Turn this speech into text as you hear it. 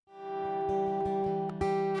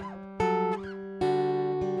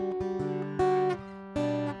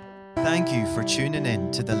Thank you for tuning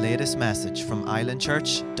in to the latest message from Island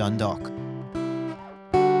Church, Dundalk.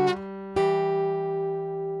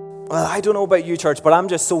 Well, I don't know about you, church, but I'm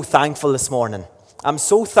just so thankful this morning. I'm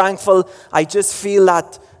so thankful. I just feel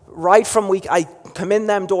that right from I come in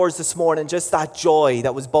them doors this morning, just that joy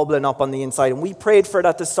that was bubbling up on the inside. And we prayed for it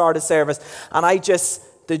at the start of service. And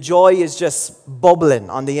the joy is just bubbling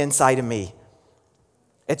on the inside of me.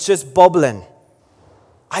 It's just bubbling.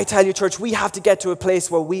 I tell you, church, we have to get to a place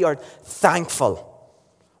where we are thankful.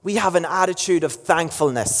 We have an attitude of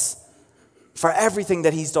thankfulness for everything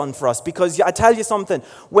that he's done for us. Because I tell you something,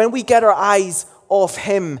 when we get our eyes off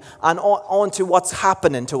him and onto what's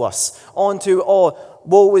happening to us, onto,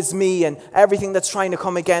 woe is me and everything that's trying to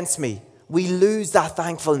come against me, we lose that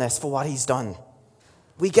thankfulness for what he's done.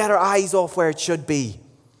 We get our eyes off where it should be.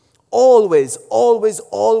 Always, always,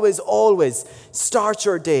 always, always start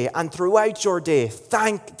your day, and throughout your day,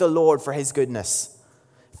 thank the Lord for his goodness.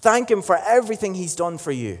 Thank him for everything he's done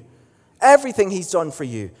for you. Everything he's done for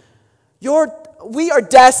you. We are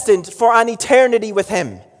destined for an eternity with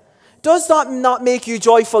him. Does that not make you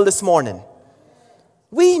joyful this morning?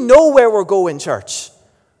 We know where we're going, church.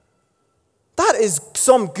 That is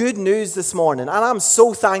some good news this morning, and I'm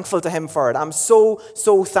so thankful to him for it. I'm so,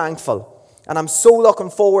 so thankful. And I'm so looking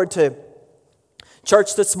forward to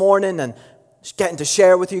church this morning and getting to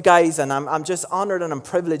share with you guys. And I'm just honored and I'm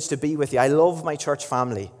privileged to be with you. I love my church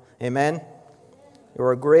family. Amen.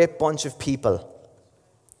 You're a great bunch of people.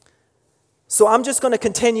 So I'm just going to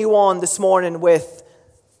continue on this morning with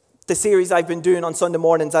the series I've been doing on Sunday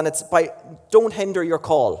mornings. And it's by Don't Hinder Your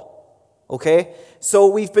Call. Okay? So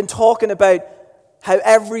we've been talking about how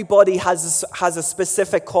everybody has a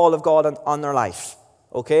specific call of God on their life.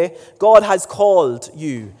 Okay? God has called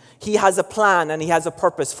you. He has a plan and he has a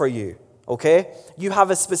purpose for you. Okay? You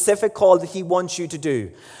have a specific call that he wants you to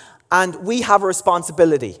do. And we have a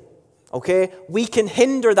responsibility. Okay? We can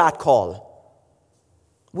hinder that call.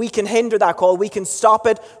 We can hinder that call. We can stop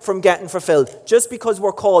it from getting fulfilled. Just because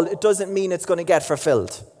we're called, it doesn't mean it's going to get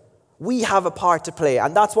fulfilled. We have a part to play.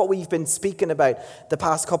 And that's what we've been speaking about the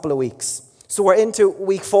past couple of weeks. So we're into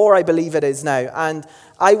week 4, I believe it is now. And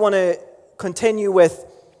I want to continue with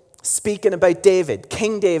speaking about David,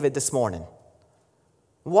 King David this morning.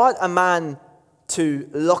 What a man to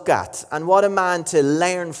look at and what a man to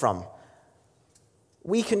learn from.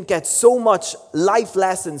 We can get so much life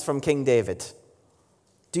lessons from King David.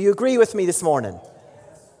 Do you agree with me this morning?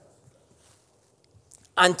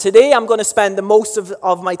 And today I'm going to spend the most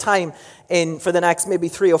of my time for the next maybe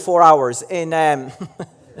 3 or 4 hours in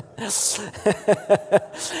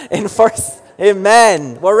first.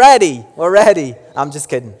 Amen. We're ready. I'm just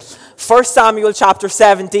kidding. 1 Samuel chapter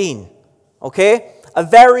 17. Okay? A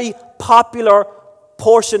very popular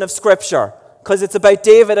portion of scripture because it's about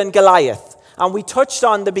David and Goliath. And we touched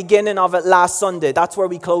on the beginning of it last Sunday. That's where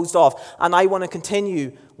we closed off. And I want to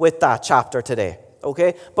continue with that chapter today.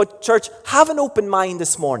 Okay? But church, have an open mind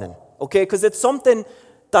this morning. Okay? Because it's something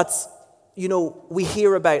that's we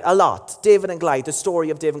hear about a lot. David and Goliath, the story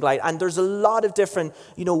of David and Goliath. And there's a lot of different,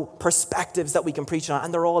 perspectives that we can preach on.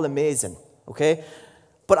 And they're all amazing. Okay?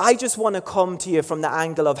 But I just want to come to you from the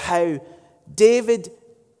angle of how David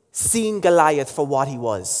seen Goliath for what he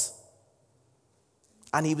was.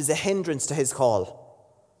 And he was a hindrance to his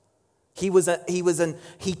call. He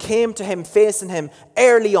came to him, facing him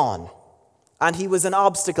early on. And he was an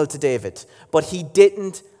obstacle to David. But he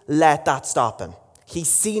didn't let that stop him. He's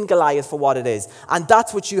seen Goliath for what it is. And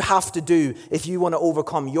that's what you have to do if you want to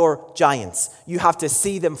overcome your giants. You have to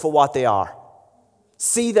see them for what they are.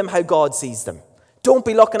 See them how God sees them. Don't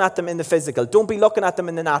be looking at them in the physical. Don't be looking at them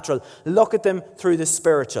in the natural. Look at them through the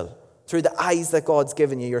spiritual, through the eyes that God's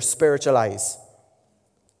given you, your spiritual eyes.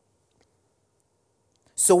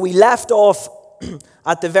 So we left off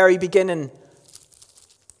at the very beginning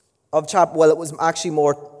of it was actually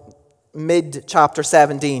more mid-chapter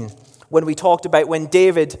 17. When we talked about when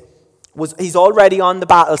David he's already on the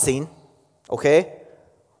battle scene, okay?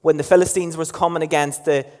 When the Philistines was coming against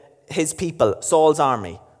his people, Saul's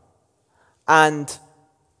army. And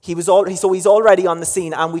he's already on the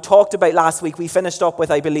scene. And we talked about last week, we finished up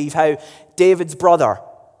with, I believe, how David's brother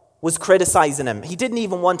was criticizing him. He didn't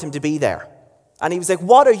even want him to be there. And he was like,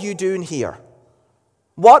 what are you doing here?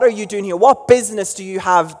 What are you doing here? What business do you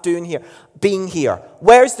have being here?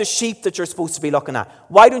 Where's the sheep that you're supposed to be looking at?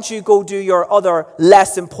 Why don't you go do your other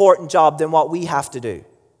less important job than what we have to do?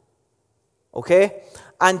 Okay?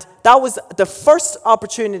 And that was the first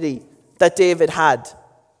opportunity that David had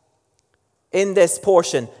in this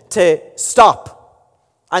portion to stop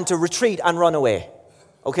and to retreat and run away.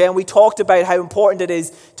 Okay, and we talked about how important it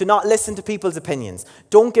is to not listen to people's opinions.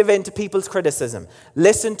 Don't give in to people's criticism.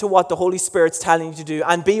 Listen to what the Holy Spirit's telling you to do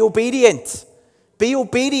and be obedient. Be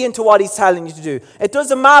obedient to what He's telling you to do. It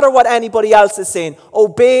doesn't matter what anybody else is saying.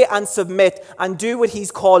 Obey and submit and do what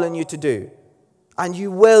He's calling you to do. And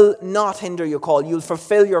you will not hinder your call. You'll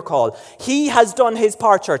fulfill your call. He has done His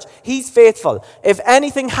part, church. He's faithful. If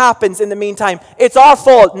anything happens in the meantime, it's our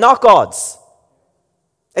fault, not God's.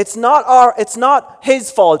 It's not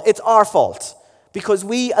His fault, it's our fault. Because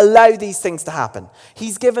we allow these things to happen.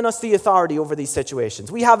 He's given us the authority over these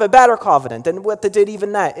situations. We have a better covenant than what they did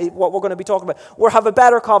even now, what we're going to be talking about. We have a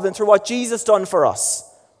better covenant through what Jesus done for us.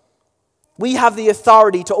 We have the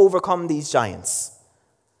authority to overcome these giants.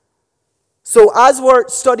 So as we're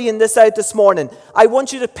studying this out this morning, I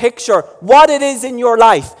want you to picture what it is in your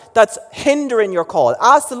life that's hindering your call.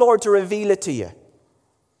 Ask the Lord to reveal it to you.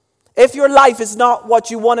 If your life is not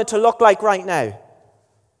what you want it to look like right now,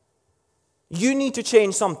 you need to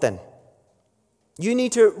change something. You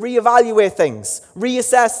need to reevaluate things,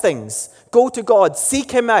 reassess things, go to God,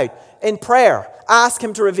 seek Him out in prayer, ask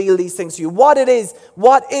Him to reveal these things to you. What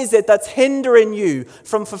is it that's hindering you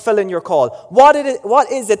from fulfilling your call? What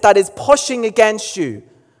is it that is pushing against you,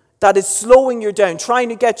 that is slowing you down, trying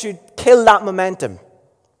to get you to kill that momentum?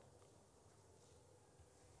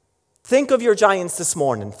 Think of your giants this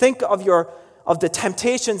morning. Think of the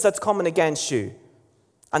temptations that's coming against you.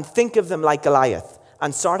 And think of them like Goliath.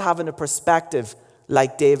 And start having a perspective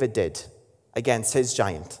like David did against his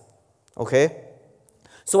giant. Okay?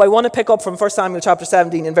 So I want to pick up from 1 Samuel chapter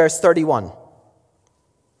 17 in verse 31.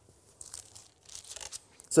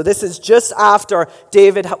 So this is just after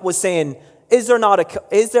David was saying, is there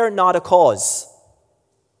not a cause?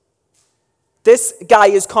 This guy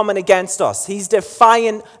is coming against us. He's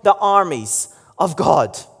defying the armies of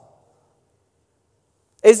God.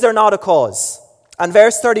 Is there not a cause? And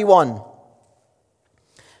verse 31.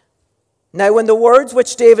 Now when the words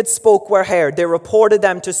which David spoke were heard, they reported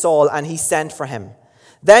them to Saul, and he sent for him.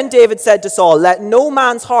 Then David said to Saul, let no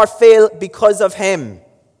man's heart fail because of him.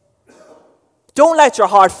 Don't let your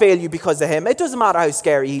heart fail you because of him. It doesn't matter how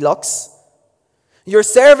scary he looks. Your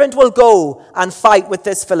servant will go and fight with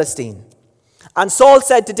this Philistine. And Saul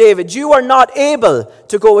said to David, you are not able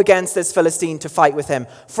to go against this Philistine to fight with him,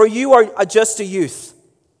 for you are just a youth,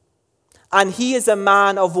 and he is a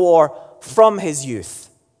man of war from his youth.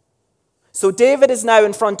 So David is now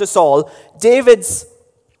in front of Saul. David's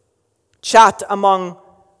chat among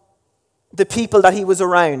the people that he was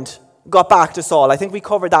around got back to Saul. I think we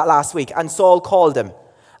covered that last week. And Saul called him.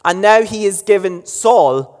 And now he is giving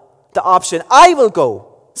Saul the option, I will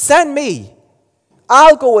go. Send me.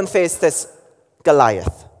 I'll go and face this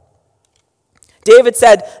Goliath. David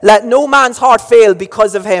said, let no man's heart fail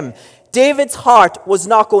because of him. David's heart was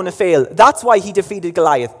not going to fail. That's why he defeated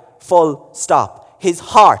Goliath. Full stop. His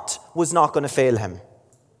heart was not going to fail him.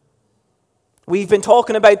 We've been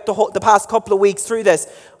talking about the past couple of weeks through this,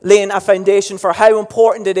 laying a foundation for how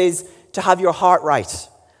important it is to have your heart right.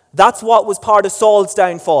 That's what was part of Saul's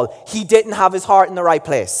downfall. He didn't have his heart in the right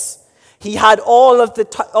place. He had all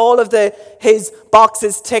of his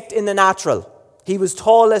boxes ticked in the natural. He was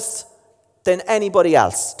tallest than anybody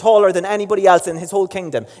else, taller than anybody else in his whole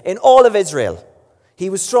kingdom, in all of Israel. He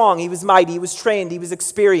was strong, he was mighty, he was trained, he was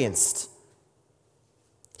experienced.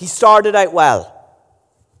 He started out well,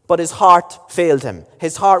 but his heart failed him.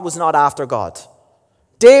 His heart was not after God.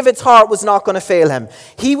 David's heart was not going to fail him.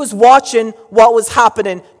 He was watching what was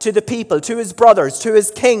happening to the people, to his brothers, to his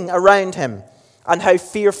king around him, and how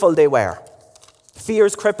fearful they were. Fear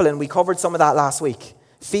is crippling. We covered some of that last week.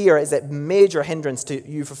 Fear is a major hindrance to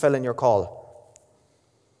you fulfilling your call.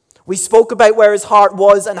 We spoke about where his heart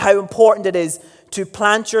was and how important it is to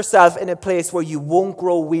plant yourself in a place where you won't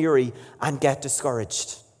grow weary and get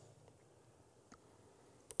discouraged.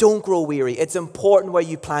 Don't grow weary. It's important where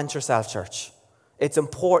you plant yourself, church. It's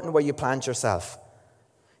important where you plant yourself.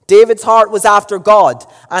 David's heart was after God,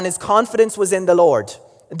 and his confidence was in the Lord.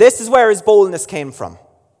 This is where his boldness came from.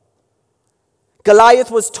 Goliath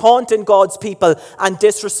was taunting God's people and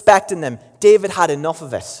disrespecting them. David had enough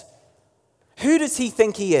of it. Who does he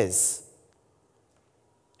think he is?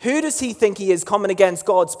 Who does he think he is coming against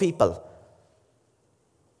God's people?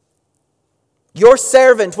 Your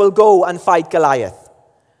servant will go and fight Goliath.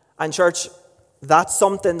 And church, that's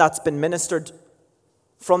something that's been ministered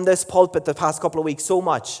from this pulpit the past couple of weeks so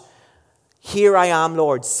much. Here I am,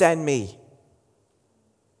 Lord, send me.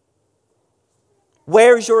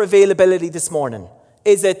 Where's your availability this morning?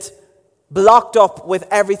 Is it blocked up with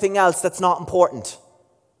everything else that's not important?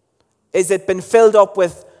 Is it been filled up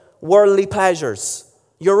with worldly pleasures,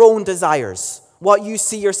 your own desires, what you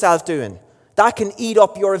see yourself doing? That can eat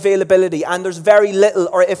up your availability, and there's very little,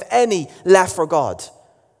 or if any, left for God.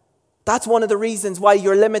 That's one of the reasons why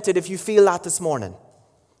you're limited if you feel that this morning.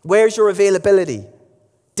 Where's your availability?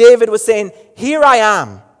 David was saying, here I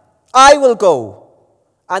am, I will go.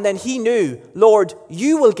 And then he knew, Lord,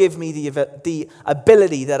 you will give me the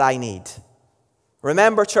ability that I need.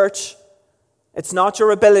 Remember, church, it's not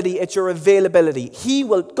your ability, it's your availability.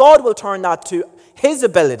 God will turn that to his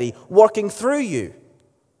ability working through you.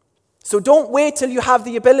 So don't wait till you have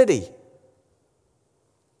the ability,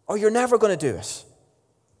 or you're never going to do it.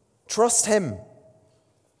 Trust him.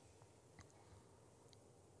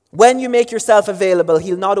 When you make yourself available,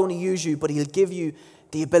 he'll not only use you, but he'll give you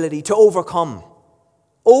the ability to overcome.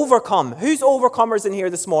 Overcome. Who's overcomers in here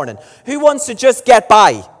this morning? Who wants to just get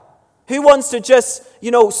by? Who wants to just,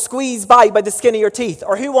 squeeze by the skin of your teeth?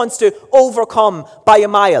 Or who wants to overcome by a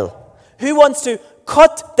mile? Who wants to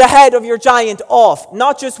cut the head of your giant off,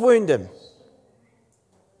 not just wound him?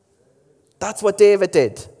 That's what David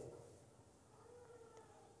did.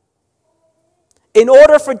 In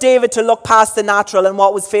order for David to look past the natural and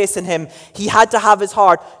what was facing him, he had to have his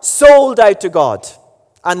heart sold out to God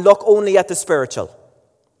and look only at the spiritual.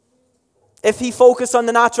 If he focused on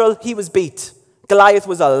the natural, he was beat. Goliath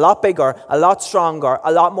was a lot bigger, a lot stronger,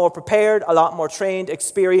 a lot more prepared, a lot more trained,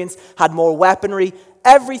 experienced, had more weaponry.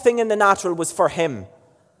 Everything in the natural was for him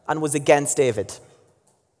and was against David.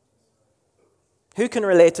 Who can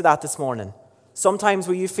relate to that this morning? Sometimes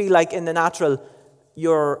where you feel like in the natural,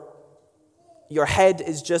 your head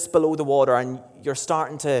is just below the water and you're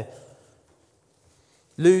starting to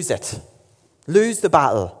lose it. Lose the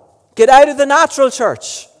battle. Get out of the natural,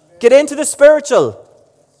 church. Get into the spiritual.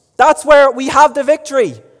 That's where we have the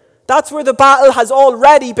victory. That's where the battle has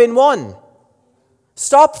already been won.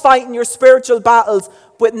 Stop fighting your spiritual battles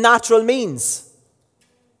with natural means.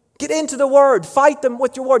 Get into the Word. Fight them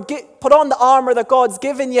with your Word. Put on the armor that God's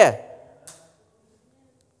given you.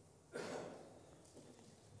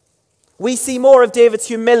 We see more of David's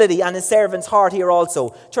humility and his servant's heart here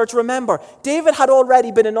also. Church, remember, David had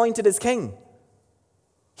already been anointed as king.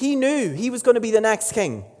 He knew he was going to be the next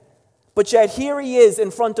king. But yet here he is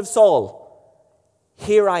in front of Saul.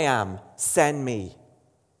 Here I am, send me.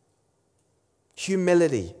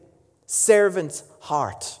 Humility, servant's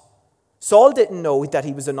heart. Saul didn't know that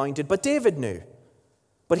he was anointed, but David knew.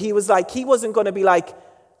 But he wasn't going to be like,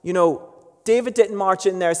 David didn't march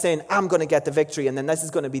in there saying, I'm going to get the victory and then this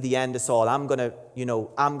is going to be the end of Saul. I'm going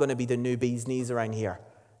to be the new bee's knees around here.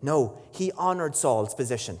 No, he honored Saul's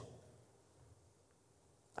position.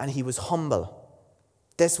 And he was humble.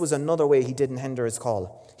 This was another way he didn't hinder his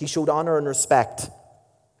call. He showed honor and respect.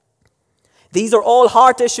 These are all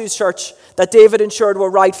heart issues, church, that David ensured were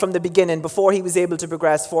right from the beginning before he was able to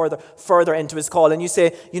progress further into his call. And you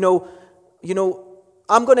say,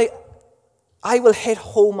 I will hit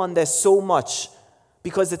home on this so much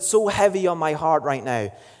because it's so heavy on my heart right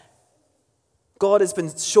now. God has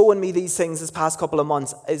been showing me these things this past couple of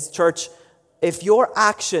months. Is church, if your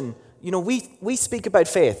action, we speak about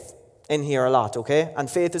faith in here a lot, okay? And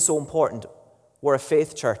faith is so important. We're a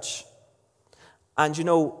faith church. And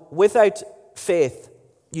without faith,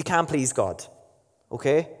 you can't please God,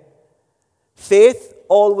 okay? Faith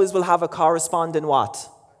always will have a corresponding what?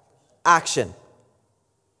 Action.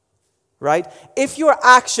 Right? If your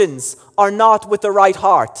actions are not with the right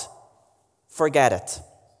heart, forget it.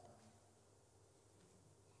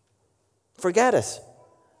 Forget it.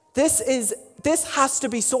 This has to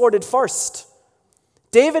be sorted first.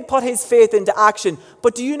 David put his faith into action,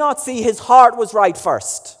 but do you not see his heart was right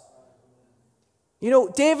first?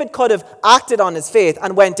 David could have acted on his faith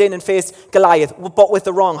and went in and faced Goliath, but with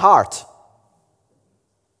the wrong heart.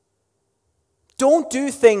 Don't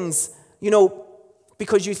do things,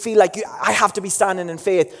 because you feel like I have to be standing in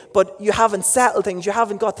faith, but you haven't settled things, you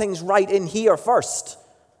haven't got things right in here first.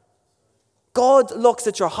 God looks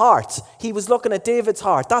at your heart. He was looking at David's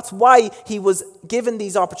heart. That's why he was given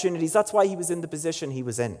these opportunities. That's why he was in the position he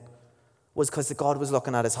was in. Was because God was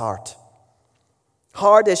looking at his heart.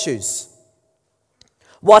 Hard issues.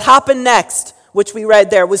 What happened next, which we read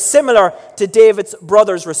there, was similar to David's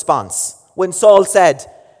brother's response. When Saul said,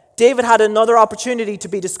 David had another opportunity to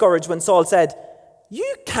be discouraged when Saul said,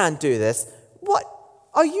 you can't do this. What?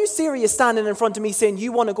 Are you serious standing in front of me saying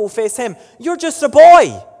you want to go face him? You're just a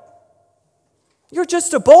boy. You're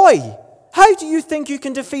just a boy. How do you think you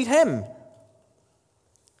can defeat him?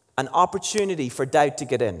 An opportunity for doubt to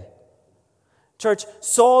get in. Church,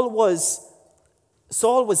 Saul was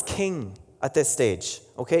king at this stage.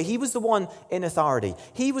 Okay, he was the one in authority.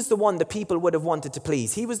 He was the one the people would have wanted to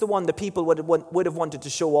please. He was the one the people would have wanted to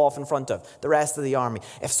show off in front of the rest of the army.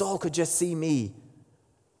 If Saul could just see me,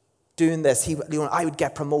 doing this. I would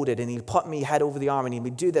get promoted, and he'll put me head over the army, and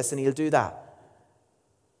he'll do this and he'll do that.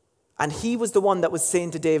 And he was the one that was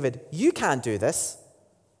saying to David, you can't do this.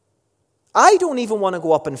 I don't even want to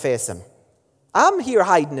go up and face him. I'm here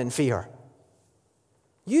hiding in fear.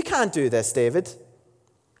 You can't do this, David.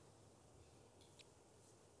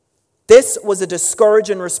 This was a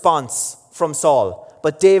discouraging response from Saul,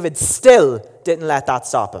 but David still didn't let that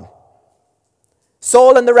stop him.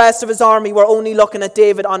 Saul and the rest of his army were only looking at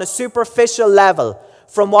David on a superficial level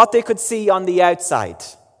from what they could see on the outside.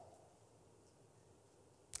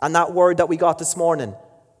 And that word that we got this morning,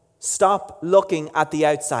 stop looking at the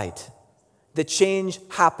outside. The change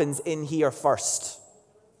happens in here first.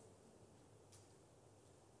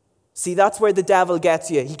 See, that's where the devil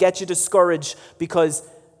gets you. He gets you discouraged because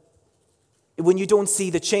when you don't see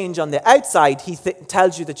the change on the outside, he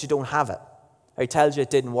tells you that you don't have it. Or he tells you it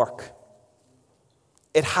didn't work.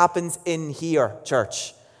 It happens in here,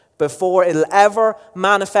 church. Before it'll ever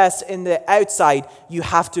manifest in the outside, you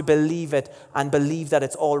have to believe it and believe that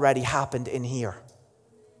it's already happened in here.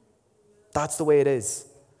 That's the way it is.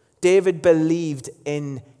 David believed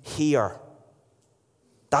in here.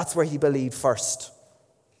 That's where he believed first.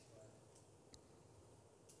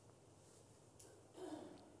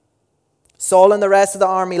 Saul and the rest of the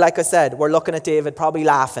army, like I said, were looking at David, probably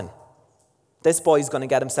laughing. This boy's going to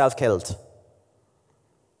get himself killed.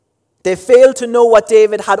 They failed to know what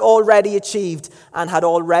David had already achieved and had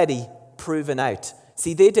already proven out.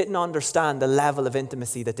 See, they didn't understand the level of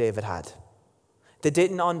intimacy that David had. They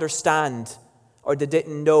didn't understand or they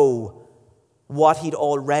didn't know what he'd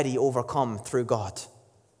already overcome through God,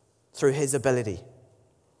 through his ability.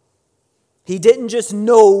 He didn't just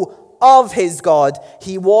know of his God,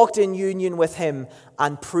 he walked in union with him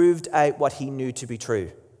and proved out what he knew to be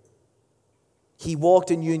true. He walked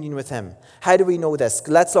in union with him. How do we know this?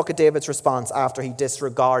 Let's look at David's response after he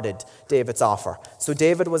disregarded David's offer. So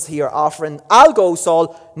David was here offering, I'll go,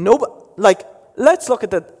 Saul. Let's look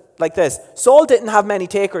at it like this. Saul didn't have many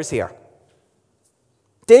takers here.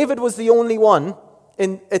 David was the only one,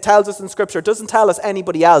 it tells us in Scripture. It doesn't tell us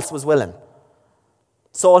anybody else was willing.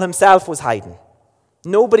 Saul himself was hiding.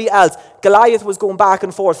 Nobody else. Goliath was going back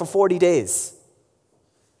and forth for 40 days.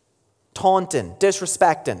 Taunting,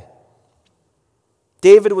 disrespecting.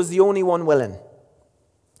 David was the only one willing.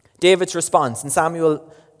 David's response in 1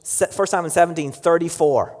 Samuel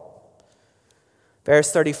 17:34.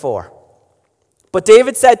 Verse 34. But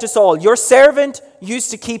David said to Saul, your servant used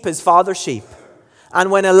to keep his father's sheep. And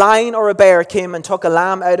when a lion or a bear came and took a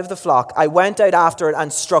lamb out of the flock, I went out after it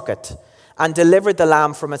and struck it and delivered the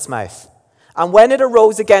lamb from its mouth. And when it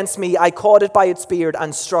arose against me, I caught it by its beard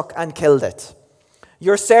and struck and killed it.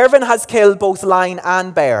 Your servant has killed both lion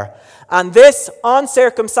and bear. And this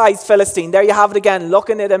uncircumcised Philistine, there you have it again,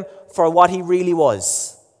 looking at him for what he really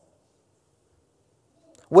was,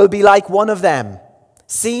 will be like one of them,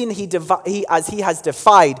 seeing as he has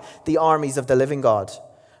defied the armies of the living God.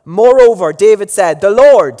 Moreover, David said, the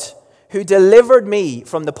Lord who delivered me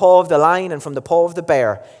from the paw of the lion and from the paw of the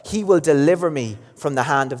bear, he will deliver me from the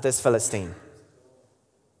hand of this Philistine.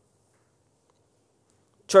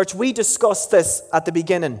 Church, we discussed this at the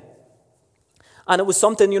beginning. And it was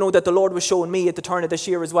something, that the Lord was showing me at the turn of this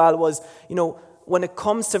year as well was, when it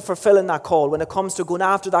comes to fulfilling that call, when it comes to going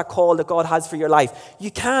after that call that God has for your life,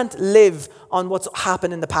 you can't live on what's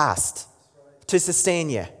happened in the past to sustain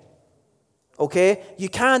you. Okay? You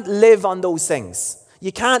can't live on those things.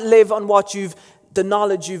 You can't live on the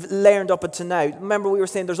knowledge you've learned up until now. Remember we were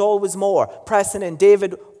saying there's always more. Pressing in.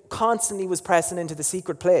 David constantly was pressing into the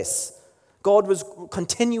secret place. God was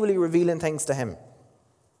continually revealing things to him.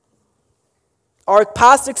 Our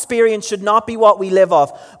past experience should not be what we live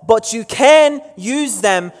off, but you can use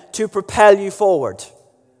them to propel you forward.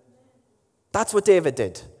 That's what David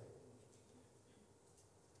did.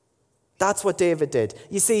 That's what David did.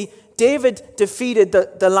 You see, David defeated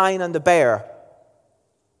the lion and the bear.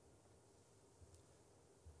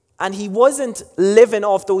 And he wasn't living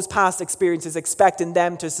off those past experiences, expecting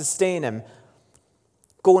them to sustain him,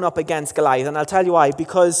 going up against Goliath. And I'll tell you why.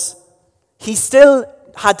 Because he still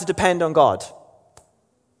had to depend on God.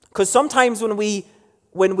 Because sometimes when we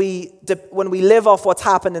live off what's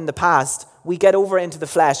happened in the past, we get over into the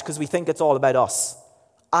flesh because we think it's all about us.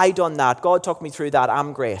 I done that. God took me through that.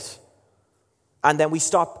 I'm great. And then we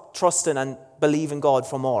stop trusting and believing God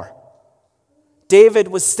for more. David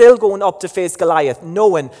was still going up to face Goliath,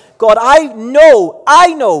 knowing, God, I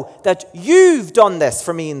know that you've done this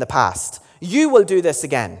for me in the past. You will do this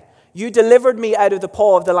again. You delivered me out of the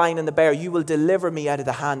paw of the lion and the bear. You will deliver me out of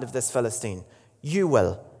the hand of this Philistine. You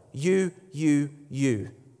will. You.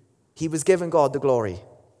 He was giving God the glory.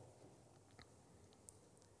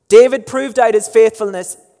 David proved out his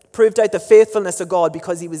faithfulness, proved out the faithfulness of God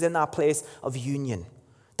because he was in that place of union,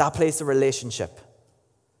 that place of relationship.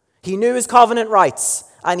 He knew his covenant rights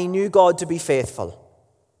and he knew God to be faithful.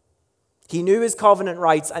 He knew his covenant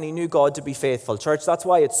rights and he knew God to be faithful. Church, that's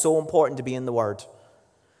why it's so important to be in the Word.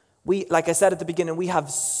 Like I said at the beginning, we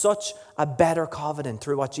have such a better covenant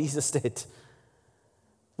through what Jesus did.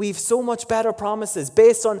 We've so much better promises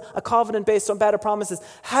based on a covenant based on better promises.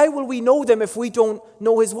 How will we know them if we don't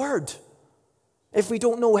know his word? If we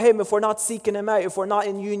don't know him, if we're not seeking him out, if we're not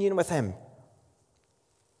in union with him?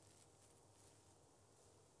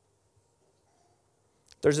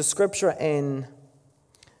 There's a scripture in...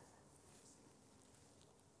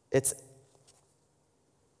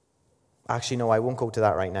 Actually, no, I won't go to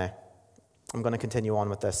that right now. I'm going to continue on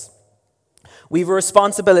with this. We've a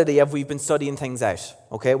responsibility if we've been studying things out.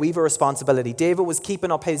 Okay, we've a responsibility. David was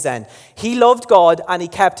keeping up his end. He loved God and he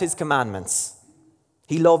kept his commandments.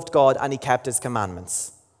 He loved God and he kept his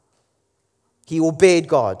commandments. He obeyed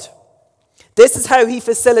God. This is how he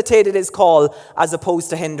facilitated his call as opposed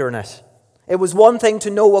to hindering it. It was one thing to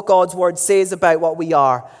know what God's word says about what we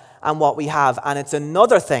are and what we have, and it's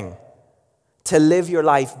another thing to live your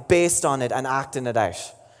life based on it and acting it out.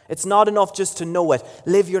 It's not enough just to know it.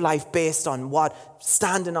 Live your life based on what,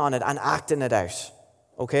 standing on it and acting it out.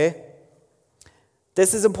 Okay?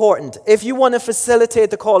 This is important. If you want to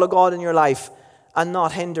facilitate the call of God in your life and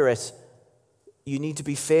not hinder it, you need to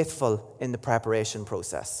be faithful in the preparation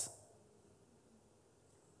process.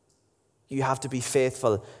 You have to be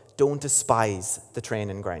faithful. Don't despise the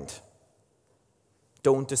training ground.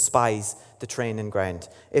 Don't despise the training ground.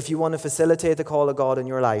 If you want to facilitate the call of God in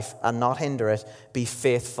your life and not hinder it, be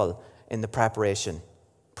faithful in the preparation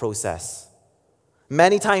process.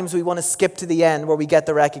 Many times we want to skip to the end where we get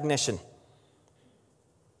the recognition.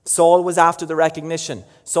 Saul was after the recognition.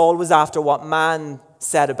 Saul was after what man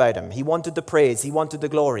said about him. He wanted the praise. He wanted the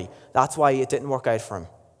glory. That's why it didn't work out for him.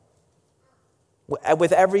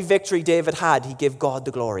 With every victory David had, he gave God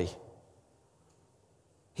the glory.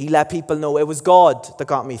 He let people know it was God that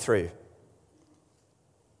got me through.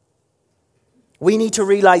 We need to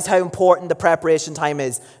realize how important the preparation time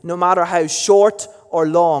is, no matter how short or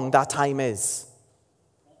long that time is.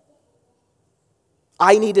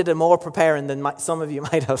 I needed a more preparing than some of you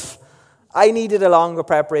might have. I needed a longer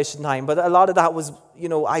preparation time, but a lot of that was,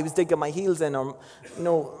 I was digging my heels in, or,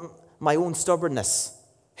 my own stubbornness.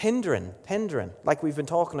 Hindering, like we've been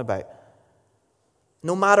talking about.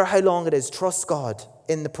 No matter how long it is, trust God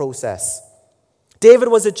in the process. David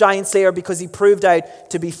was a giant slayer because he proved out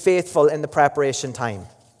to be faithful in the preparation time.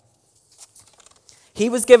 He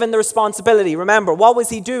was given the responsibility. Remember, what was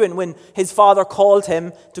he doing when his father called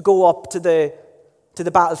him to go up to the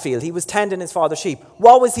battlefield? He was tending his father's sheep.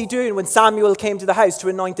 What was he doing when Samuel came to the house to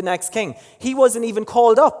anoint the next king? He wasn't even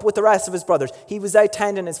called up with the rest of his brothers. He was out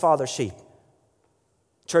tending his father's sheep.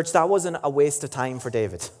 Church, that wasn't a waste of time for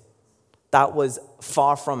David. That was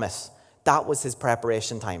far from it. That was his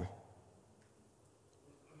preparation time.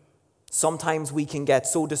 Sometimes we can get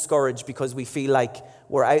so discouraged because we feel like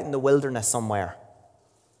we're out in the wilderness somewhere.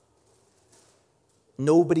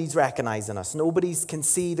 Nobody's recognizing us. Nobody can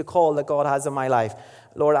see the call that God has in my life.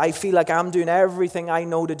 Lord, I feel like I'm doing everything I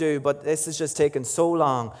know to do, but this is just taking so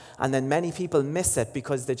long. And then many people miss it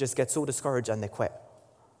because they just get so discouraged and they quit.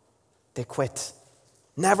 They quit.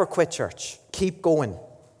 Never quit, church. Keep going.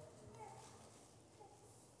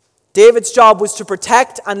 David's job was to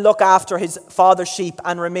protect and look after his father's sheep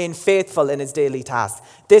and remain faithful in his daily task.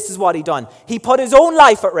 This is what he done. He put his own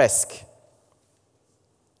life at risk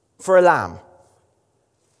for a lamb.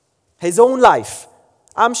 His own life.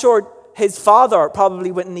 I'm sure his father probably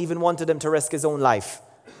wouldn't even wanted him to risk his own life.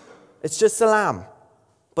 It's just a lamb.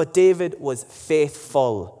 But David was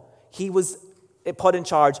faithful. He was put in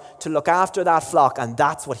charge to look after that flock, and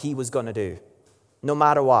that's what he was going to do, no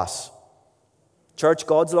matter what. Church,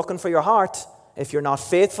 God's looking for your heart. If you're not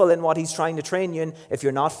faithful in what he's trying to train you in, if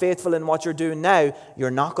you're not faithful in what you're doing now,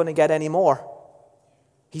 you're not going to get any more.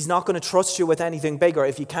 He's not going to trust you with anything bigger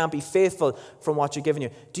if you can't be faithful from what you're giving you.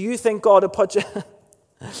 Do you think God would put you...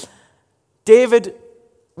 David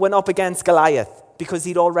went up against Goliath because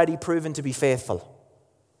he'd already proven to be faithful.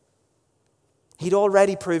 He'd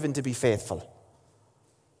already proven to be faithful.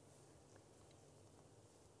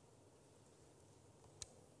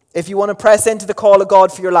 If you want to press into the call of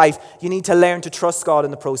God for your life, you need to learn to trust God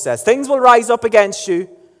in the process. Things will rise up against you.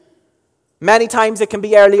 Many times it can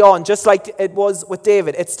be early on, just like it was with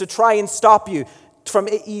David. It's to try and stop you from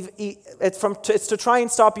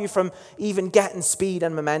even getting speed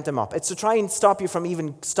and momentum up. It's to try and stop you from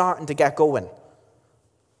even starting to get going.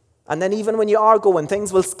 And then even when you are going,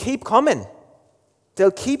 things will keep coming.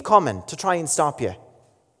 They'll keep coming to try and stop you.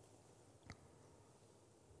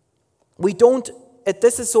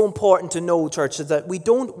 This is so important to know, church, is that we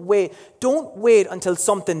don't wait until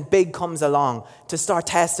something big comes along to start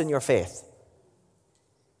testing your faith.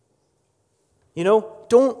 You know,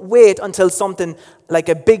 don't wait until something like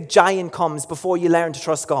a big giant comes before you learn to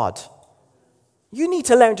trust God. You need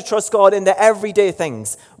to learn to trust God in the everyday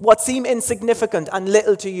things, what seem insignificant and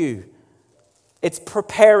little to you. It's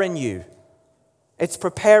preparing you. It's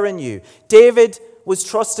preparing you. David was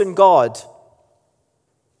trusting God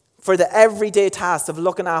for the everyday task of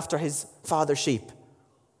looking after his father's sheep.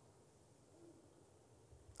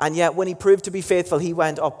 And yet, when he proved to be faithful, he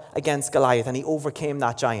went up against Goliath and he overcame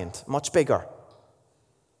that giant, much bigger.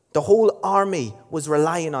 The whole army was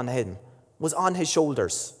relying on him, was on his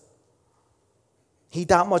shoulders. He had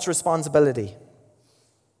that much responsibility.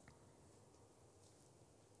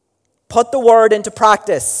 Put the word into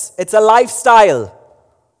practice. It's a lifestyle.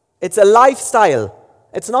 It's a lifestyle.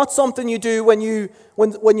 It's not something you do when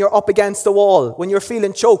you're up against the wall, when you're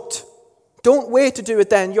feeling choked. Don't wait to do it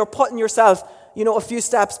then. You're putting yourself, a few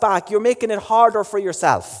steps back. You're making it harder for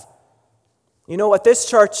yourself. At this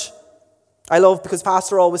church, I love because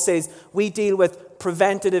Pastor always says, we deal with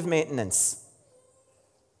preventative maintenance.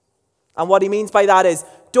 And what he means by that is,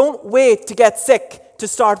 don't wait to get sick to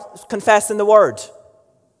start confessing the word.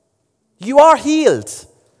 You are healed.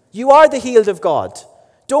 You are the healed of God.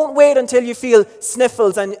 Don't wait until you feel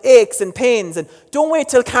sniffles and aches and pains. And don't wait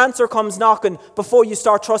till cancer comes knocking before you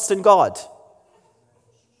start trusting God.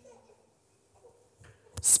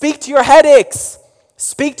 Speak to your headaches.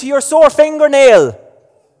 Speak to your sore fingernail.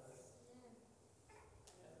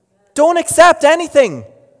 Don't accept anything.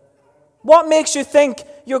 What makes you think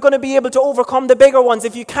you're going to be able to overcome the bigger ones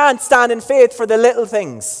if you can't stand in faith for the little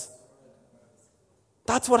things?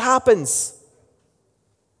 That's what happens.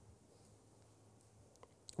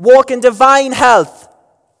 Walk in divine health.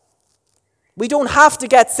 We don't have to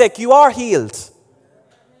get sick. You are healed.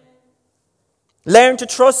 Learn to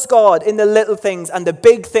trust God in the little things, and the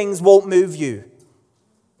big things won't move you.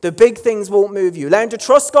 The big things won't move you. Learn to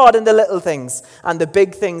trust God in the little things, and the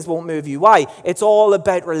big things won't move you. Why? It's all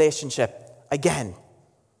about relationship. Again,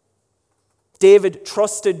 David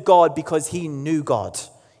trusted God because he knew God.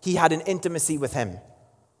 He had an intimacy with him.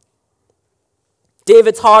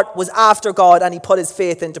 David's heart was after God, and he put his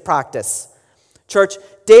faith into practice. Church,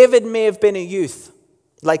 David may have been a youth,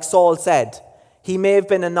 like Saul said. He may have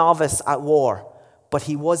been a novice at war, but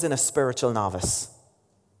he wasn't a spiritual novice.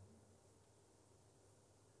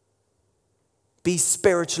 Be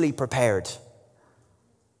spiritually prepared.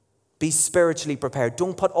 Be spiritually prepared.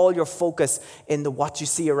 Don't put all your focus in what you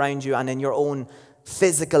see around you and in your own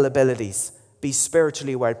physical abilities. Be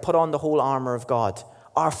spiritually aware. Put on the whole armor of God.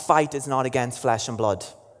 Our fight is not against flesh and blood.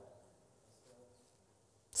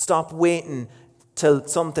 Stop waiting till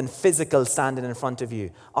something physical standing in front of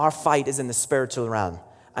you. Our fight is in the spiritual realm,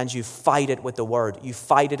 and you fight it with the word. You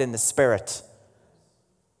fight it in the spirit.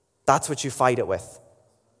 That's what you fight it with.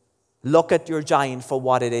 Look at your giant for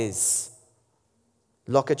what it is.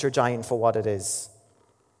 Look at your giant for what it is.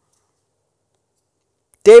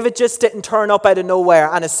 David just didn't turn up out of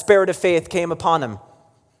nowhere and a spirit of faith came upon him.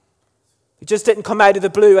 He just didn't come out of the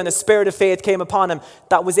blue and a spirit of faith came upon him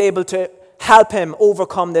that was able to help him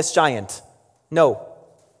overcome this giant. No,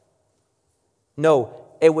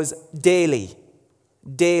 it was daily.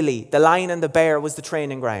 Daily. The lion and the bear was the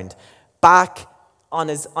training ground. Back on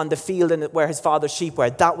the field where his father's sheep were,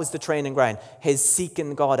 that was the training ground. His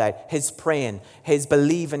seeking God out, his praying, his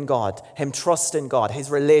believing God, him trusting God, his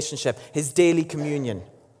relationship, his daily communion.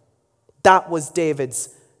 That was David's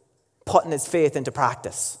putting his faith into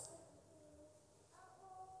practice.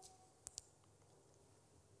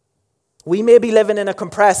 We may be living in a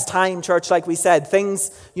compressed time, church, like we said.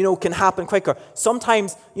 Things, can happen quicker.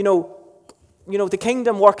 Sometimes, the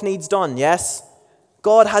kingdom work needs done, yes?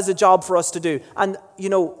 God has a job for us to do. And,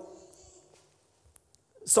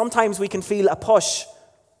 sometimes we can feel a push,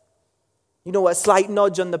 a slight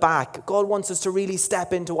nudge on the back. God wants us to really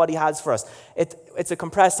step into what he has for us. It's a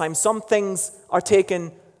compressed time. Some things are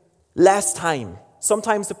taking less time.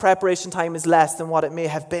 Sometimes the preparation time is less than what it may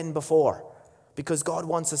have been before, because God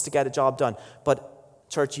wants us to get a job done. But,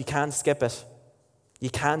 church, you can't skip it. You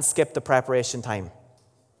can't skip the preparation time.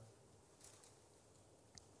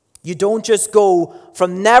 You don't just go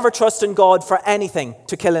from never trusting God for anything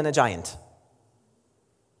to killing a giant.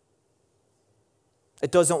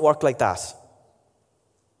 It doesn't work like that.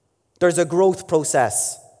 There's a growth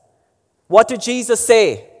process. What did Jesus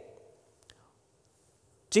say?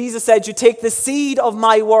 Jesus said, you take the seed of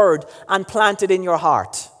my word and plant it in your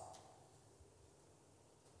heart.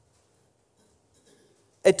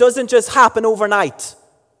 It doesn't just happen overnight.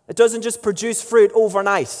 It doesn't just produce fruit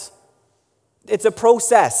overnight. It's a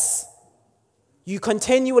process. You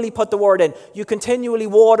continually put the word in. You continually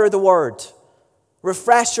water the word.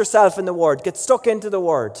 Refresh yourself in the word. Get stuck into the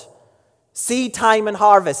word. Seed time and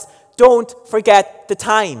harvest. Don't forget the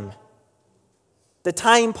time. The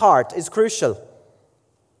time part is crucial.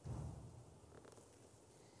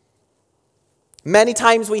 Many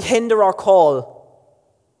times we hinder our call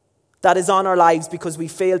that is on our lives because we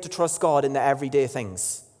fail to trust God in the everyday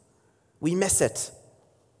things. We miss it.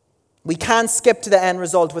 We can't skip to the end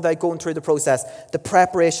result without going through the process. The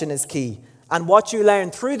preparation is key. And what you learn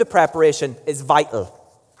through the preparation is vital.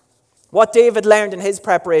 What David learned in his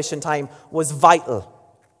preparation time was vital.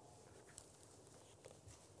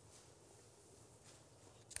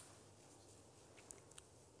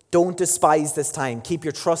 Don't despise this time. Keep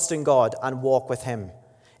your trust in God and walk with Him.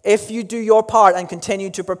 If you do your part and continue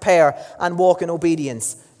to prepare and walk in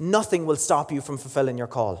obedience, nothing will stop you from fulfilling your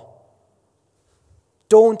call.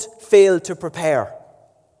 Don't fail to prepare.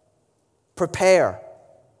 Prepare.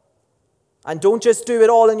 And don't just do it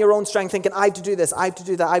all in your own strength, thinking, I have to do this, I have to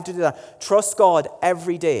do that, I have to do that. Trust God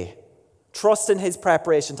every day. Trust in His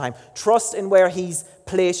preparation time. Trust in where He's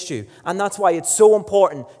placed you. And that's why it's so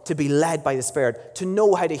important to be led by the Spirit, to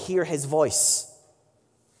know how to hear His voice.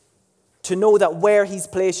 To know that where He's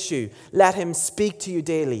placed you, let Him speak to you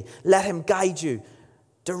daily. Let Him guide you,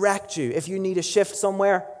 direct you. If you need a shift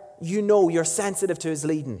somewhere, you know you're sensitive to His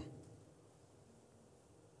leading.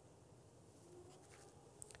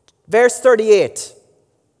 Verse 38.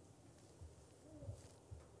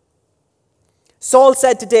 Saul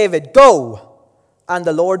said to David, "Go, and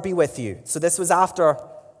the Lord be with you." So this was after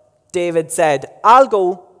David said, "I'll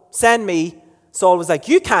go, send me." Saul was like,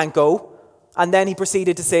 "You can't go." And then he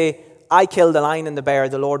proceeded to say, "I killed the lion and the bear,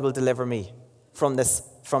 the Lord will deliver me from this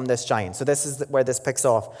giant." So this is where this picks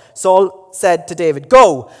off. Saul said to David,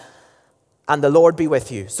 "Go, and the Lord be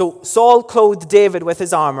with you." So Saul clothed David with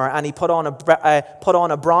his armor, and he put on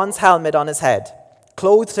a bronze helmet on his head,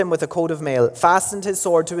 clothed him with a coat of mail, fastened his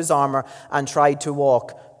sword to his armor, and tried to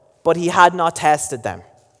walk. But he had not tested them.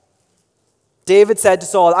 David said to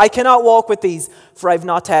Saul, "I cannot walk with these, for I have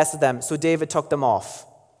not tested them." So David took them off.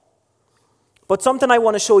 But something I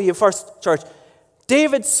want to show you first, church.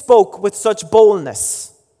 David spoke with such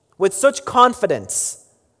boldness, with such confidence,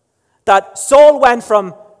 that Saul went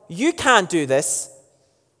from, "You can't do this.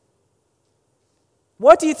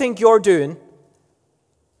 What do you think you're doing?"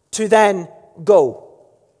 to then go.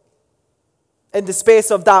 In the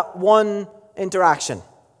space of that one interaction.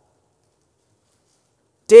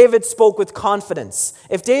 David spoke with confidence.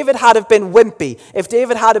 If David had have been wimpy, if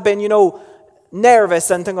David had have been, nervous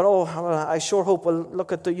and thinking, "Oh, well, I sure hope, well,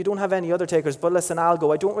 look at you don't have any other takers, but listen, I'll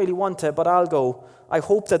go. I don't really want to, but I'll go. I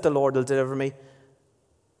hope that the Lord will deliver me."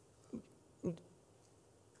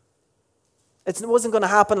 It wasn't going to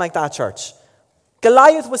happen like that, church.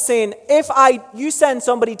 Goliath was saying, you send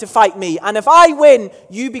somebody to fight me, and if I win,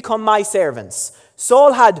 you become my servants.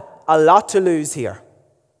 Saul had a lot to lose here.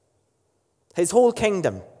 His whole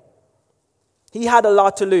kingdom. He had a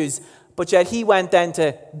lot to lose, but yet he went then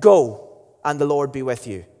to go, and the Lord be with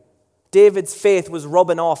you. David's faith was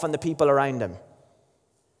rubbing off on the people around him.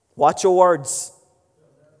 Watch your words.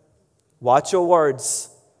 Watch your words.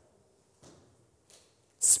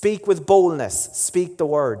 Speak with boldness. Speak the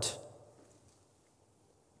word.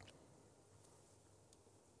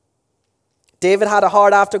 David had a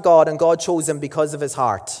heart after God, and God chose him because of his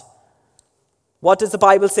heart. What does the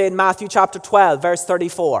Bible say in Matthew chapter 12, verse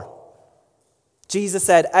 34? Jesus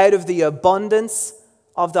said, "Out of the abundance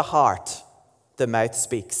of the heart, the mouth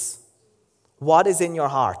speaks." What is in your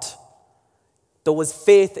heart? There was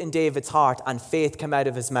faith in David's heart, and faith came out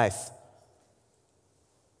of his mouth.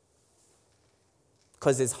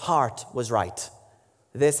 Because his heart was right.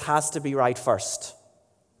 This has to be right first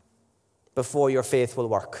before your faith will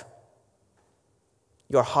work.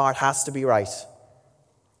 Your heart has to be right.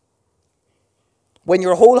 When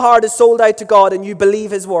your whole heart is sold out to God and you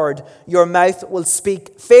believe His word, your mouth will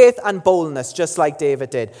speak faith and boldness just like David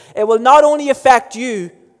did. It will not only affect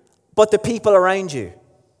you, but the people around you.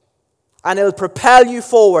 And it will propel you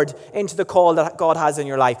forward into the call that God has in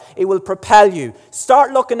your life. It will propel you.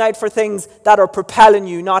 Start looking out for things that are propelling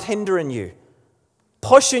you, not hindering you.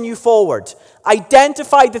 Pushing you forward.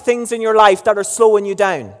 Identify the things in your life that are slowing you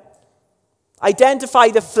down. Identify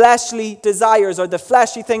the fleshly desires or the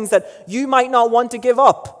fleshly things that you might not want to give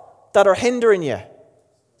up that are hindering you.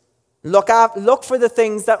 Look for the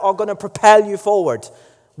things that are going to propel you forward.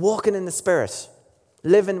 Walking in the Spirit.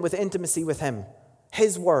 Living with intimacy with Him.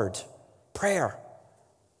 His word. Prayer.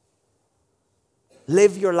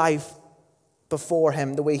 Live your life before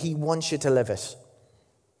him the way he wants you to live it.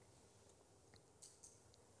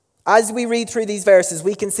 As we read through these verses,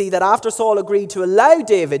 we can see that after Saul agreed to allow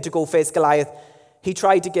David to go face Goliath, he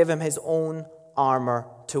tried to give him his own armor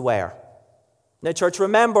to wear. Now, church,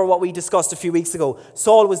 remember what we discussed a few weeks ago.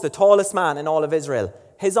 Saul was the tallest man in all of Israel.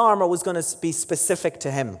 His armor was going to be specific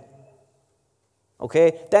to him.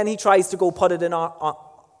 Okay? Then he tries to go put it in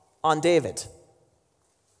on David.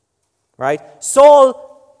 Right?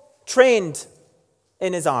 Saul trained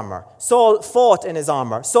in his armor. Saul fought in his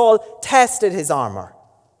armor. Saul tested his armor.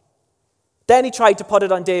 Then he tried to put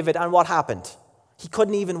it on David, and what happened? He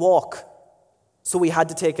couldn't even walk, so he had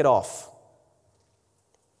to take it off.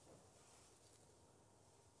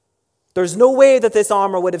 There's no way that this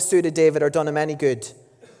armor would have suited David or done him any good.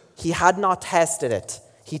 He had not tested it.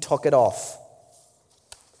 He took it off.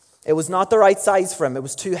 It was not the right size for him. It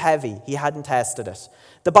was too heavy. He hadn't tested it.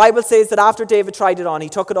 The Bible says that after David tried it on, he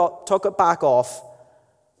took it back off,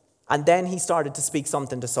 and then he started to speak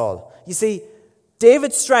something to Saul. You see,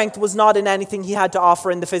 David's strength was not in anything he had to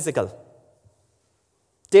offer in the physical.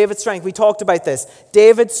 David's strength, we talked about this.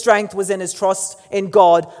 David's strength was in his trust in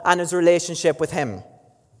God and his relationship with him.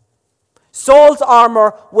 Saul's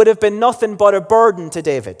armor would have been nothing but a burden to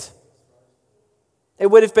David.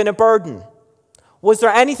 It would have been a burden. Was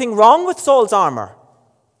there anything wrong with Saul's armor?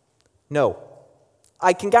 No.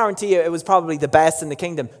 I can guarantee you it was probably the best in the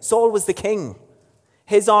kingdom. Saul was the king.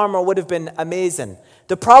 His armor would have been amazing.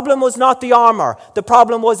 The problem was not the armor. The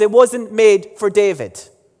problem was it wasn't made for David.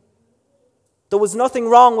 There was nothing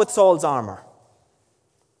wrong with Saul's armor.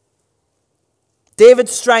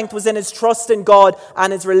 David's strength was in his trust in God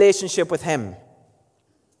and his relationship with him.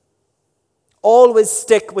 Always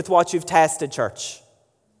stick with what you've tested, church.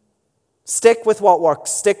 Stick with what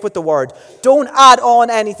works. Stick with the word. Don't add on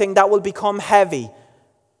anything that will become heavy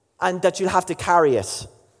and that you'll have to carry it.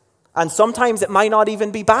 And sometimes it might not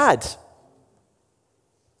even be bad.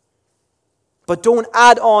 But don't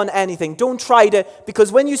add on anything. Don't try to,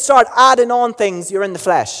 because when you start adding on things, you're in the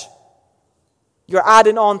flesh. You're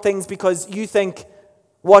adding on things because you think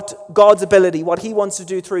what God's ability, what he wants to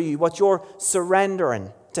do through you, what you're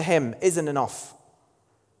surrendering to him isn't enough.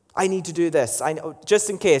 I need to do this. Just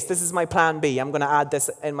in case, this is my plan B. I'm going to add this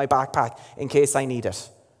in my backpack in case I need it.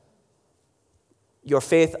 Your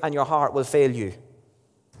faith and your heart will fail you.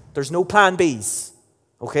 There's no plan Bs,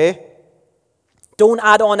 okay? Don't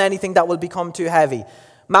add on anything that will become too heavy.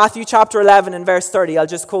 Matthew chapter 11 and verse 30, I'll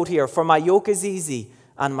just quote here. For my yoke is easy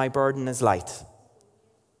and my burden is light.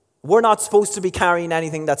 We're not supposed to be carrying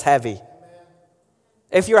anything that's heavy.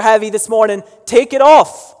 If you're heavy this morning, take it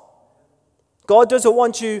off. God doesn't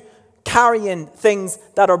want you carrying things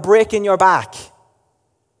that are breaking your back,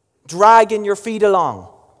 dragging your feet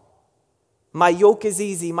along. My yoke is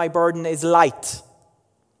easy, my burden is light.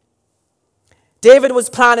 David was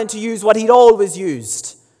planning to use what he'd always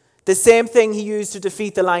used. The same thing he used to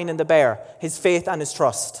defeat the lion and the bear. His faith and his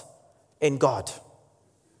trust in God.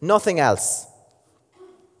 Nothing else.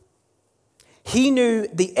 He knew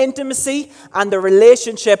the intimacy and the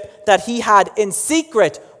relationship that he had in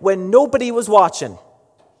secret when nobody was watching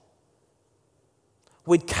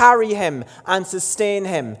would carry him and sustain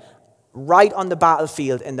him right on the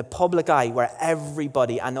battlefield in the public eye where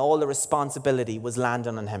everybody and all the responsibility was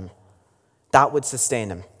landing on him. That would sustain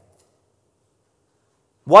him.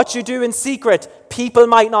 What you do in secret, people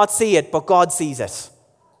might not see it, but God sees it.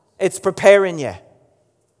 It's preparing you.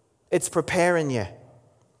 It's preparing you.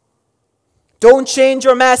 Don't change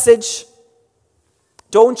your message.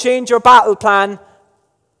 Don't change your battle plan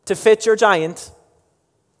to fit your giant.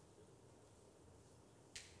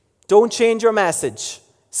 Don't change your message.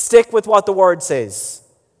 Stick with what the word says.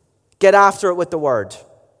 Get after it with the word.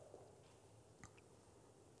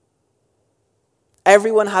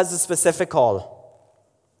 Everyone has a specific call.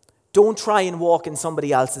 Don't try and walk in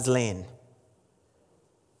somebody else's lane.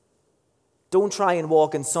 Don't try and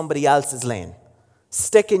walk in somebody else's lane.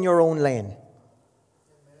 Stick in your own lane.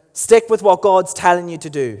 Stick with what God's telling you to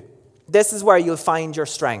do. This is where you'll find your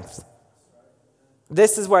strength.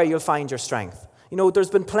 This is where you'll find your strength. You know, there's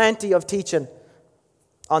been plenty of teaching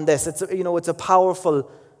on this. It's a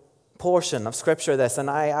powerful portion of Scripture, this. And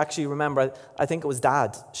I actually remember, I think it was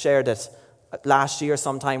Dad shared it last year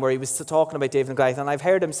sometime where he was talking about David and Goliath. And I've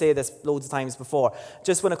heard him say this loads of times before.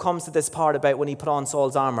 Just when it comes to this part about when he put on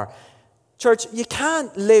Saul's armor. Church, you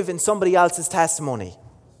can't live in somebody else's testimony.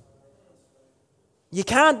 You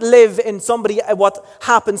can't live in what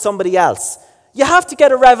happened to somebody else. You have to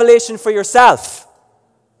get a revelation for yourself.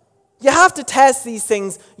 You have to test these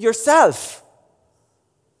things yourself.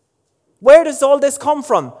 Where does all this come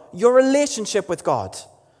from? Your relationship with God.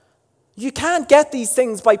 You can't get these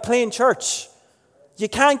things by playing church. You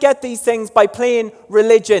can't get these things by playing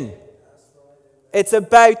religion. It's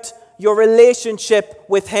about your relationship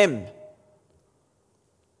with Him.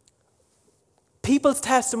 People's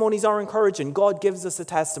testimonies are encouraging. God gives us a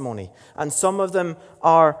testimony. And some of them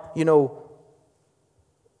are,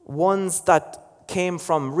 ones that came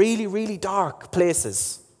from really, really dark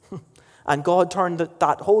places. And God turned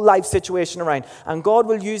that whole life situation around. And God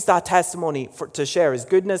will use that testimony to share His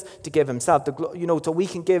goodness, to give Himself, so we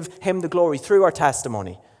can give Him the glory through our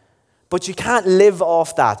testimony. But you can't live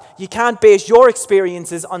off that. You can't base your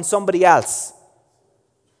experiences on somebody else.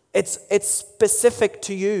 It's specific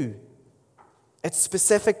to you. It's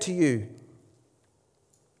specific to you.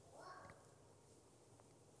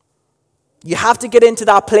 You have to get into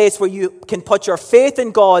that place where you can put your faith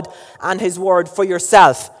in God and His Word for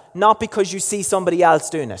yourself, not because you see somebody else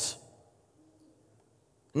doing it.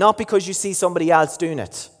 Not because you see somebody else doing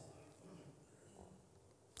it.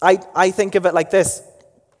 I think of it like this.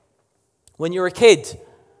 When you're a kid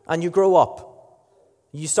and you grow up,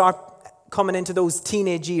 you start coming into those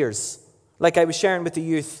teenage years, like I was sharing with the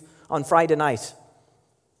youth on Friday night.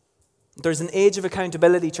 There's an age of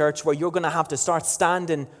accountability, church, where you're going to have to start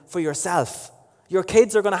standing for yourself. Your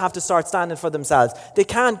kids are going to have to start standing for themselves. They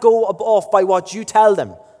can't go off by what you tell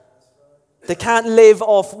them. They can't live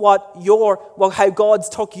off how God's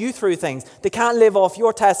took you through things. They can't live off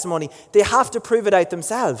your testimony. They have to prove it out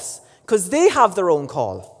themselves because they have their own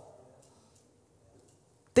call.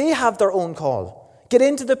 They have their own call. Get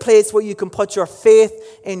into the place where you can put your faith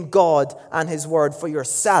in God and His Word for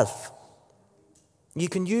yourself. You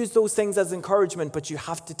can use those things as encouragement, but you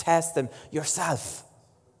have to test them yourself.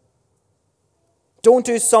 Don't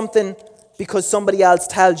do something because somebody else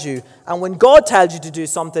tells you. And when God tells you to do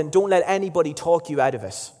something, don't let anybody talk you out of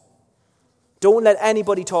it. Don't let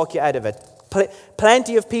anybody talk you out of it.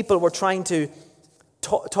 Plenty of people were trying to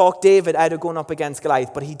talk David out of going up against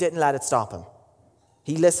Goliath, but he didn't let it stop him.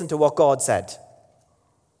 He listened to what God said.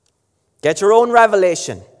 Get your own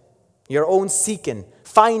revelation, your own seeking.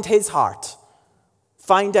 Find His heart.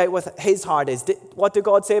 Find out what His heart is. What did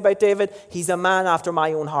God say about David? He's a man after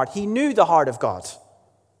my own heart. He knew the heart of God.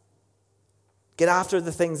 Get after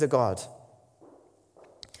the things of God.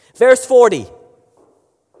 Verse 40,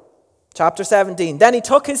 chapter 17. Then he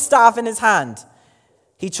took his staff in his hand.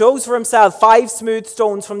 He chose for himself 5 smooth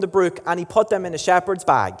stones from the brook, and he put them in a shepherd's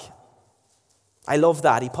bag. I love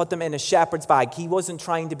that. He put them in a shepherd's bag. He wasn't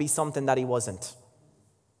trying to be something that he wasn't.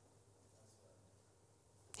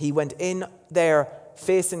 He went in there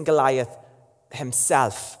facing Goliath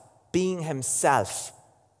himself, being himself.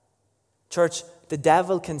 Church, the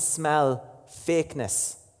devil can smell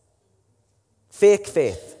fakeness, fake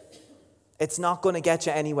faith. It's not going to get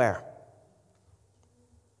you anywhere.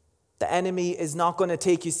 The enemy is not going to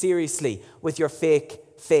take you seriously with your fake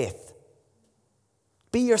faith.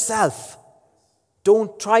 Be yourself.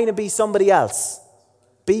 Don't try to be somebody else.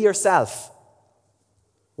 Be yourself.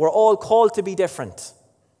 We're all called to be different.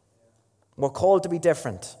 We're called to be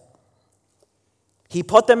different. He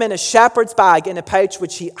put them in a shepherd's bag in a pouch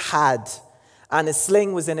which he had, and his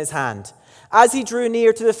sling was in his hand. As he drew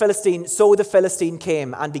near to the Philistine, so the Philistine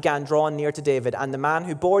came and began drawing near to David, and the man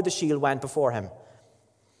who bore the shield went before him.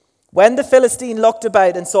 When the Philistine looked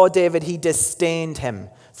about and saw David, he disdained him,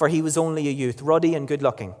 for he was only a youth, ruddy and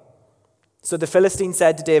good-looking. So the Philistine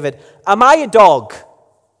said to David, Am I a dog?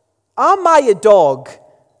 Am I a dog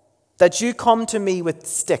that you come to me with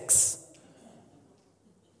sticks?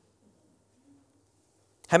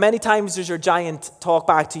 How many times does your giant talk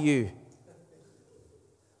back to you?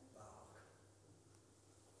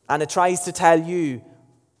 And it tries to tell you,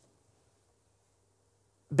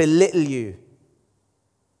 belittle you,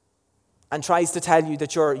 and tries to tell you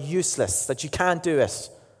that you're useless, that you can't do it.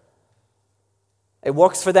 It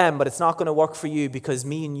works for them, but it's not going to work for you because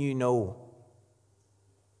me and you know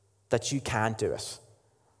that you can't do it.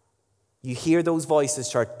 You hear those voices,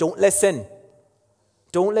 church. Don't listen.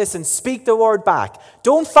 Don't listen. Speak the word back.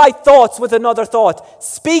 Don't fight thoughts with another thought.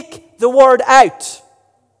 Speak the word out.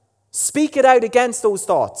 Speak it out against those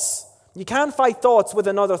thoughts. You can't fight thoughts with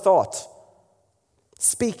another thought.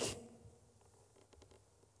 Speak.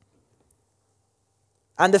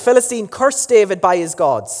 And the Philistine cursed David by his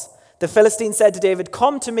gods. The Philistine said to David,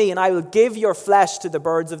 Come to me, and I will give your flesh to the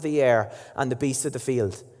birds of the air and the beasts of the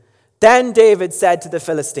field. Then David said to the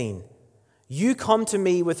Philistine, You come to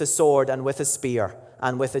me with a sword and with a spear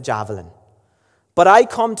and with a javelin. But I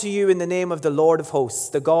come to you in the name of the Lord of hosts,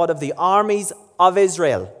 the God of the armies of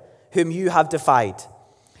Israel, whom you have defied.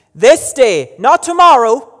 This day, not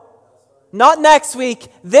tomorrow, not next week,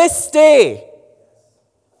 this day,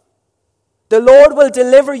 The Lord will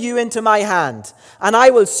deliver you into my hand, and I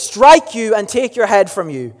will strike you and take your head from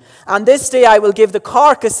you. And this day I will give the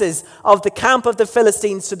carcasses of the camp of the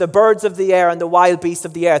Philistines to the birds of the air and the wild beasts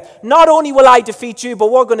of the earth. Not only will I defeat you,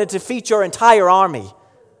 but we're going to defeat your entire army.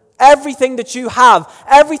 Everything that you have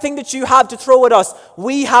to throw at us,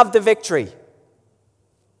 we have the victory.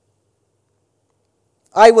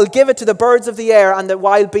 I will give it to the birds of the air and the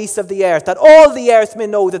wild beasts of the earth, that all the earth may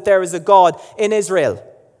know that there is a God in Israel.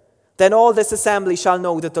 Then all this assembly shall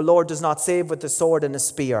know that the Lord does not save with the sword and the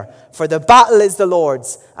spear, for the battle is the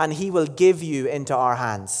Lord's, and he will give you into our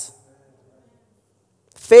hands.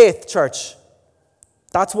 Faith, church.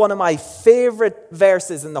 That's one of my favorite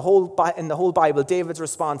verses in the whole Bible, David's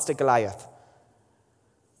response to Goliath.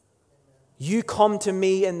 You come to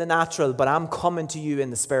me in the natural, but I'm coming to you in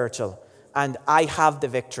the spiritual, and I have the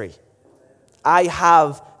victory. I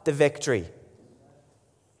have the victory.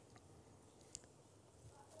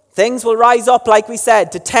 Things will rise up, like we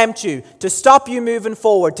said, to tempt you, to stop you moving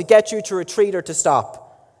forward, to get you to retreat or to stop.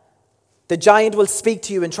 The giant will speak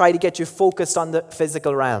to you and try to get you focused on the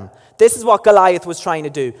physical realm. This is what Goliath was trying to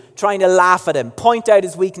do, trying to laugh at him, point out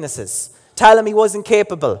his weaknesses, tell him he wasn't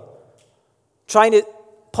capable, trying to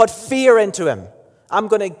put fear into him. I'm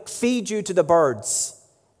going to feed you to the birds,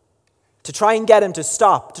 to try and get him to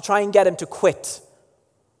stop, to try and get him to quit.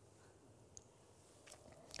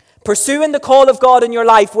 Pursuing the call of God in your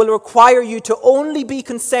life will require you to only be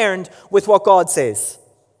concerned with what God says.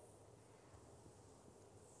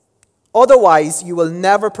 Otherwise, you will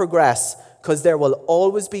never progress, because there will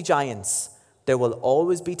always be giants. There will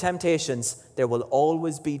always be temptations. There will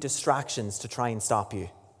always be distractions to try and stop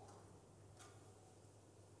you.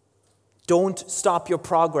 Don't stop your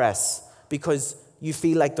progress because you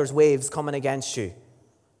feel like there's waves coming against you.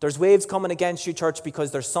 There's waves coming against you, church,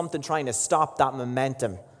 because there's something trying to stop that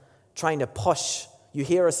momentum, trying to push. You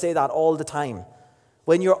hear us say that all the time.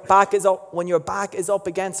 When your back is up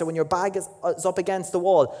against it, when your back is up against the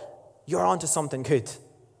wall, you're onto something good.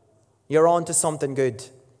 You're onto something good.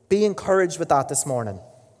 Be encouraged with that this morning.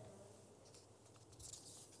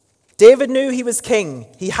 David knew he was king.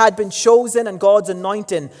 He had been chosen, and God's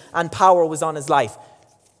anointing and power was on his life.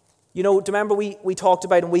 You know, do you remember we talked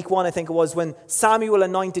about in week 1, I think it was, when Samuel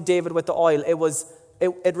anointed David with the oil,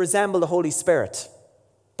 it resembled the Holy Spirit.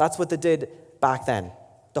 That's what they did back then.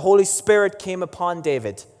 The Holy Spirit came upon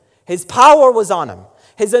David. His power was on him.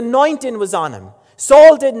 His anointing was on him.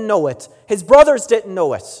 Saul didn't know it. His brothers didn't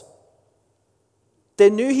know it. They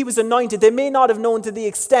knew he was anointed. They may not have known to the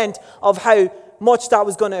extent of how much that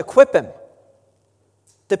was going to equip him.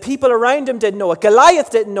 The people around him didn't know it. Goliath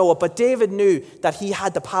didn't know it, but David knew that he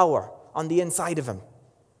had the power on the inside of him.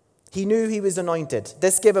 He knew he was anointed.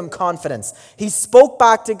 This gave him confidence. He spoke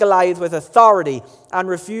back to Goliath with authority and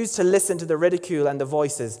refused to listen to the ridicule and the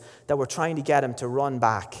voices that were trying to get him to run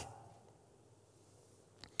back.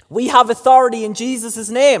 We have authority in Jesus'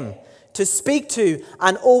 name to speak to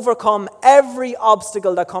and overcome every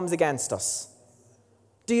obstacle that comes against us.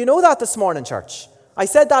 Do you know that this morning, church? I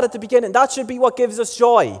said that at the beginning. That should be what gives us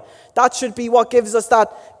joy. That should be what gives us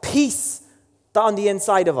that peace on the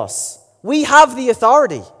inside of us. We have the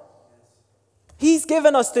authority. He's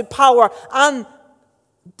given us the power and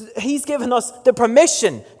he's given us the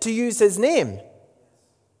permission to use his name.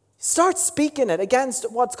 Start speaking it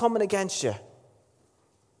against what's coming against you.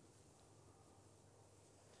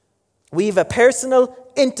 We have a personal,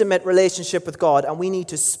 intimate relationship with God, and we need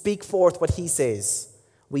to speak forth what he says.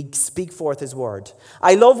 We speak forth his word.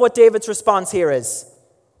 I love what David's response here is.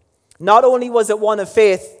 Not only was it one of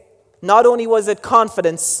faith, not only was it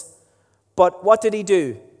confidence, but what did he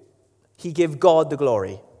do? He gave God the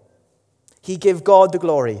glory. He gave God the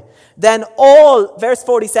glory. Then verse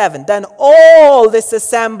 47, then all this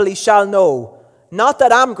assembly shall know, not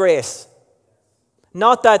that I'm great,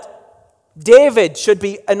 not that David should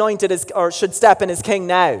be anointed or should step in as king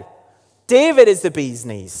now. David is the bee's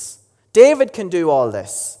knees. David can do all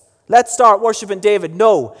this. Let's start worshiping David.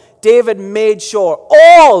 No, David made sure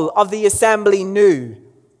all of the assembly knew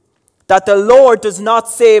that the Lord does not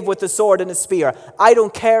save with the sword and the spear. I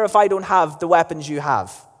don't care if I don't have the weapons you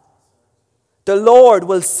have. The Lord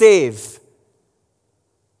will save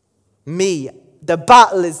me. The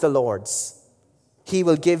battle is the Lord's. He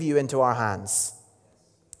will give you into our hands.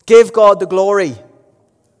 Give God the glory.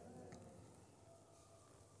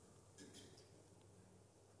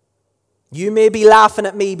 You may be laughing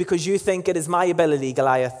at me because you think it is my ability,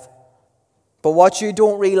 Goliath. But what you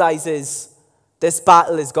don't realize is this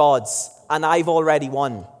battle is God's, and I've already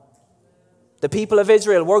won. The people of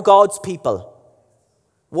Israel, we're God's people.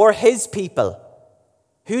 We're his people.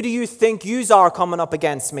 Who do you think yous are coming up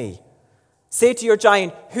against me? Say to your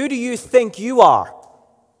giant, who do you think you are?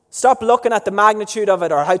 Stop looking at the magnitude of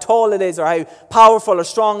it or how tall it is or how powerful or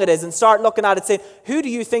strong it is and start looking at it saying, who do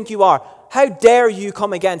you think you are? How dare you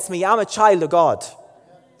come against me? I'm a child of God.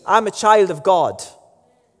 I'm a child of God.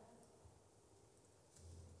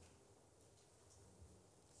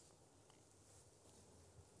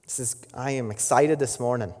 I am excited this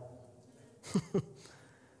morning.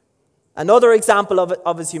 Another example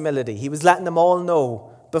of his humility. He was letting them all know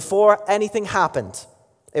before anything happened,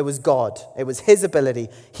 it was God. It was his ability.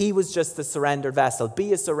 He was just the surrendered vessel.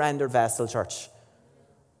 Be a surrendered vessel, church.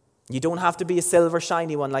 You don't have to be a silver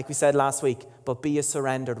shiny one like we said last week, but be a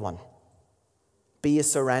surrendered one. Be a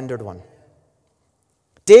surrendered one.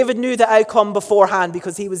 David knew the outcome beforehand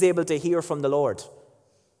because he was able to hear from the Lord.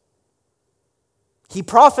 He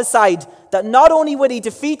prophesied that not only would he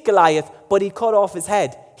defeat Goliath, but he'd cut off his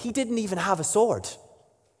head. He didn't even have a sword.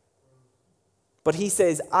 But he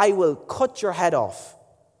says, I will cut your head off.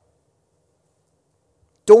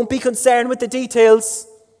 Don't be concerned with the details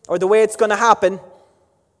or the way it's going to happen.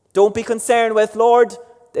 Don't be concerned with, Lord,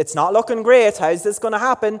 it's not looking great. How's this going to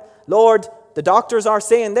happen? Lord, the doctors are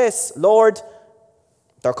saying this. Lord,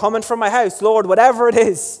 they're coming from my house. Lord, whatever it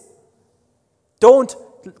is. Don't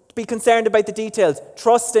be concerned about the details.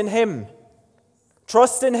 Trust in him.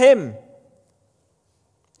 Trust in him.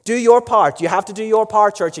 Do your part. You have to do your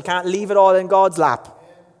part, church. You can't leave it all in God's lap.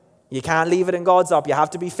 You can't leave it in God's lap. You have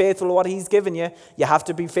to be faithful to what he's given you. You have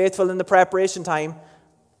to be faithful in the preparation time.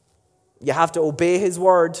 You have to obey his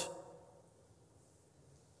word.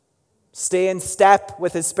 Stay in step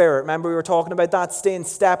with his Spirit. Remember we were talking about that? Stay in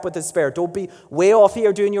step with his Spirit. Don't be way off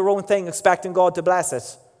here doing your own thing, expecting God to bless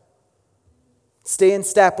it. Stay in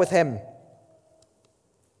step with him.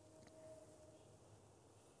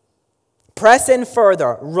 Press in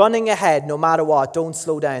further, running ahead no matter what. Don't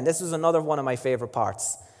slow down. This is another one of my favorite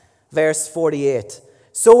parts. Verse 48.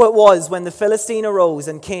 So it was when the Philistine arose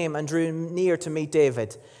and came and drew near to meet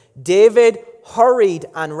David. David hurried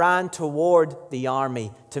and ran toward the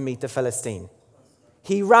army to meet the Philistine.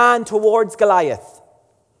 He ran towards Goliath.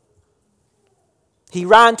 He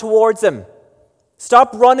ran towards him.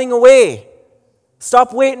 Stop running away.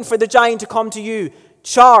 Stop waiting for the giant to come to you.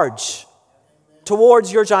 Charge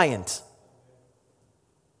towards your giant.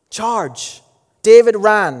 Charge. David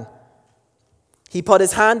ran. He put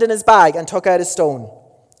his hand in his bag and took out a stone,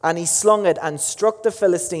 and he slung it and struck the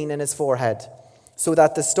Philistine in his forehead, so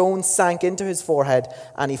that the stone sank into his forehead,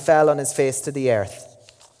 and he fell on his face to the earth.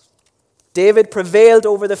 David prevailed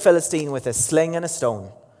over the Philistine with a sling and a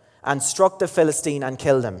stone, and struck the Philistine and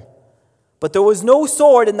killed him. But there was no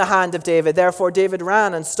sword in the hand of David. Therefore David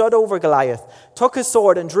ran and stood over Goliath, took his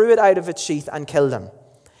sword and drew it out of its sheath and killed him.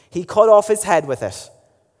 He cut off his head with it.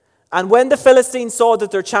 And when the Philistines saw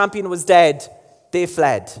that their champion was dead, they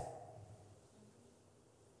fled.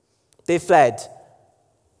 They fled.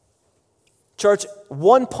 Church,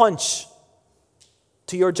 one punch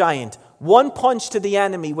to your giant, one punch to the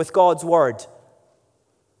enemy with God's word,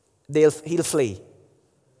 he'll flee.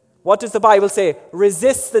 What does the Bible say?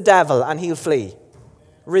 Resist the devil and he'll flee.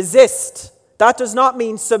 Resist. That does not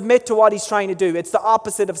mean submit to what he's trying to do. It's the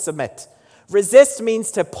opposite of submit. Resist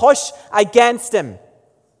means to push against him.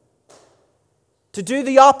 To do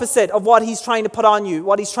the opposite of what he's trying to put on you,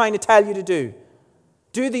 what he's trying to tell you to do.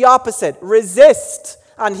 Do the opposite. Resist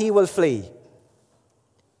and he will flee.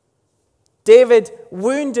 David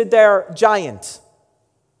wounded their giant,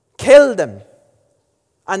 killed him,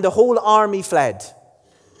 and the whole army fled.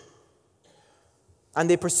 And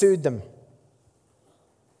they pursued them.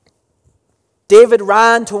 David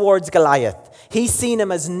ran towards Goliath. He seen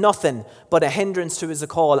him as nothing but a hindrance to his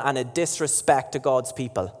call and a disrespect to God's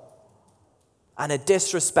people. And a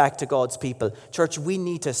disrespect to God's people. Church, we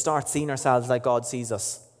need to start seeing ourselves like God sees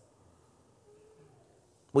us.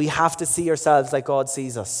 We have to see ourselves like God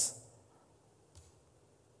sees us.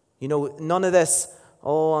 You know, none of this,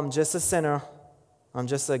 oh, I'm just a sinner. I'm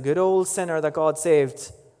just a good old sinner that God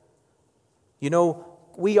saved. You know,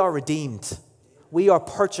 we are redeemed. We are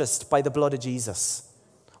purchased by the blood of Jesus.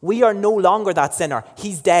 We are no longer that sinner.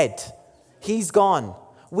 He's dead. He's gone.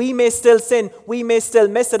 We may still sin. We may still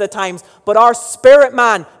miss it at times. But our spirit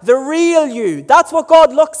man, the real you, that's what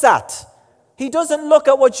God looks at. He doesn't look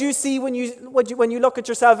at what you see when you look at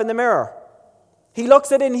yourself in the mirror. He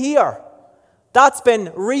looks at in here. That's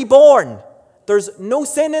been reborn. There's no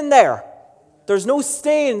sin in there. There's no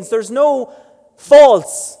stains. There's no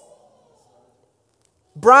faults.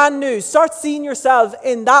 Brand new. Start seeing yourself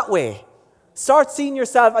in that way. Start seeing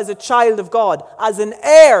yourself as a child of God, as an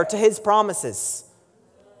heir to his promises.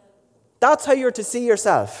 That's how you're to see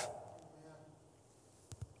yourself.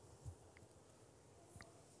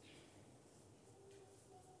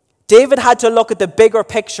 David had to look at the bigger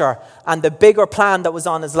picture and the bigger plan that was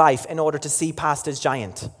on his life in order to see past his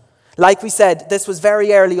giant. Like we said, this was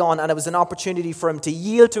very early on, and it was an opportunity for him to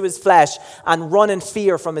yield to his flesh and run in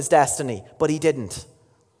fear from his destiny, but he didn't.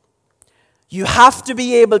 You have to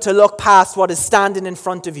be able to look past what is standing in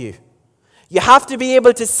front of you. You have to be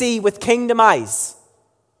able to see with kingdom eyes.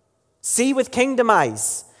 See with kingdom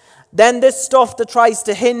eyes. Then this stuff that tries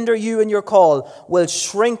to hinder you in your call will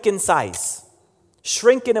shrink in size,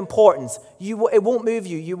 shrink in importance. It won't move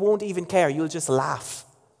you. You won't even care. You'll just laugh.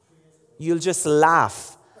 You'll just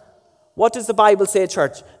laugh. What does the Bible say,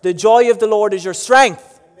 church? The joy of the Lord is your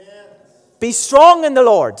strength. Amen. Be strong in the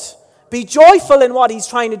Lord. Be joyful in what He's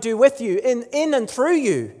trying to do with you, in and through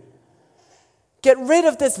you. Get rid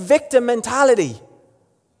of this victim mentality.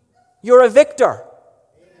 You're a victor.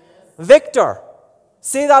 Amen. Victor.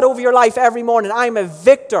 Say that over your life every morning. I'm a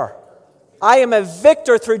victor. I am a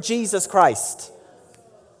victor through Jesus Christ.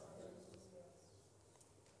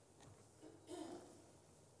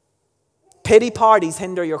 Pity parties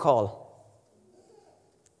hinder your call.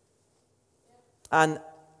 And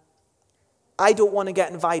I don't want to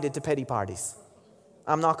get invited to pity parties.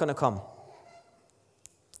 I'm not going to come.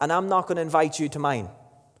 And I'm not going to invite you to mine.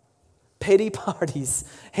 Pity parties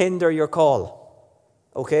hinder your call.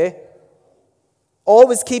 Okay?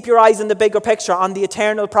 Always keep your eyes on the bigger picture, on the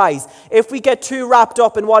eternal prize. If we get too wrapped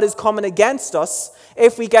up in what is coming against us,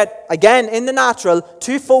 if we get, again, in the natural,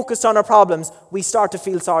 too focused on our problems, we start to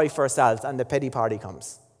feel sorry for ourselves and the pity party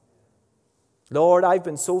comes. Lord, I've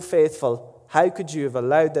been so faithful. How could you have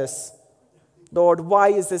allowed this? Lord, why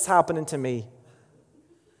is this happening to me?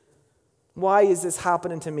 Why is this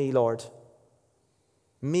happening to me, Lord?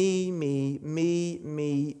 Me.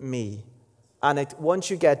 And once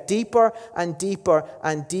you get deeper and deeper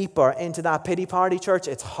and deeper into that pity party, church,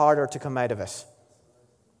 it's harder to come out of it.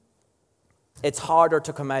 It's harder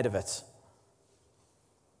to come out of it.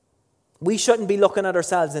 We shouldn't be looking at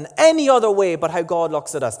ourselves in any other way but how God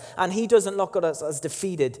looks at us. And He doesn't look at us as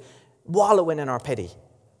defeated, wallowing in our pity.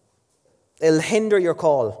 It'll hinder your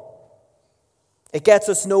call. It gets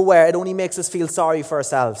us nowhere. It only makes us feel sorry for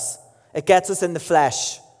ourselves. It gets us in the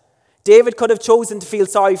flesh. David could have chosen to feel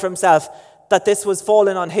sorry for himself, that this was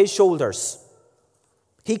falling on his shoulders.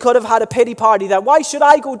 He could have had a pity party that, why should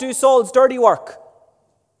I go do Saul's dirty work?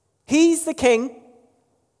 He's the king.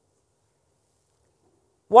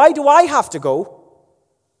 Why do I have to go?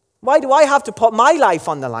 Why do I have to put my life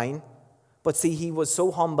on the line? But see, he was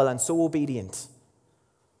so humble and so obedient.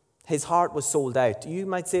 His heart was sold out. You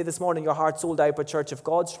might say this morning, your heart's sold out, but church, if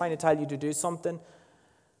God's trying to tell you to do something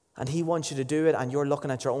and He wants you to do it and you're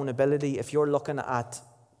looking at your own ability, if you're looking at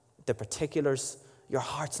the particulars, your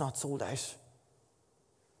heart's not sold out.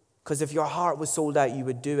 Because if your heart was sold out, you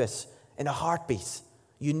would do it in a heartbeat.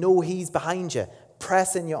 You know He's behind you,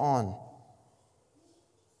 pressing you on.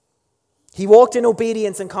 He walked in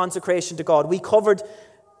obedience and consecration to God. We covered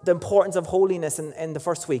the importance of holiness in the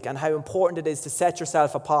first week and how important it is to set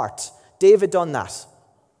yourself apart. David done that.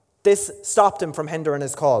 This stopped him from hindering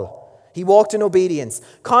his call. He walked in obedience.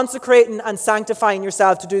 Consecrating and sanctifying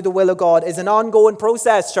yourself to do the will of God is an ongoing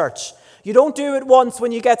process, church. You don't do it once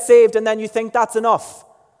when you get saved and then you think that's enough.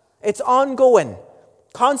 It's ongoing.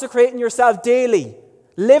 Consecrating yourself daily.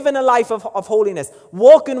 Living a life of holiness.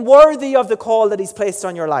 Walking worthy of the call that He's placed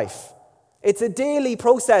on your life. It's a daily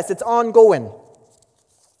process. It's ongoing.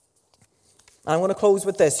 And I want to close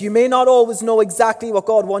with this. You may not always know exactly what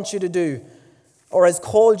God wants you to do or has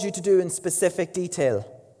called you to do in specific detail.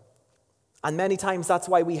 And many times that's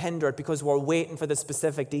why we hinder it, because we're waiting for the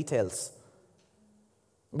specific details.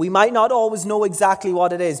 We might not always know exactly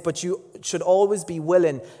what it is, but you should always be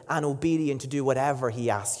willing and obedient to do whatever He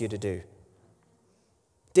asks you to do.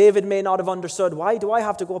 David may not have understood, why do I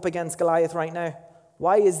have to go up against Goliath right now?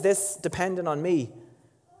 Why is this dependent on me?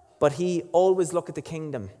 But he always looked at the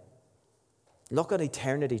kingdom. Look at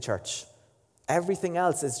eternity, church. Everything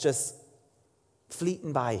else is just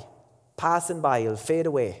fleeting by, passing by, it'll fade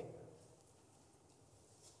away.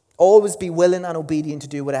 Always be willing and obedient to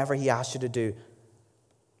do whatever He asks you to do.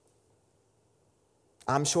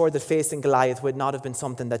 I'm sure that facing Goliath would not have been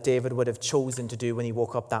something that David would have chosen to do when he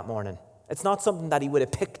woke up that morning. It's not something that he would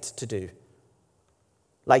have picked to do.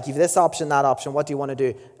 Like, you've this option, that option, what do you want to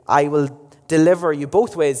do? I will deliver you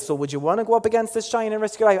both ways, so would you want to go up against this giant and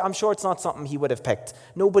risk your life? I'm sure it's not something he would have picked.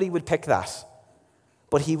 Nobody would pick that.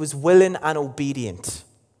 But he was willing and obedient.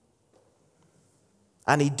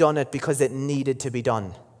 And he'd done it because it needed to be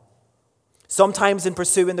done. Sometimes in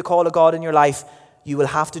pursuing the call of God in your life, you will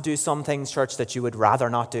have to do some things, church, that you would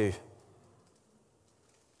rather not do.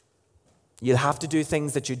 You'll have to do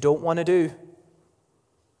things that you don't want to do.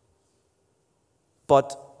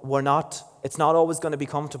 But it's not always going to be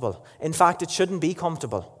comfortable. In fact, it shouldn't be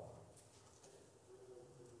comfortable.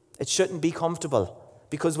 It shouldn't be comfortable,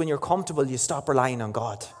 because when you're comfortable, you stop relying on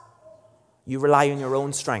God. You rely on your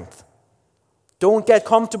own strength. Don't get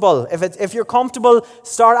comfortable. If you're comfortable,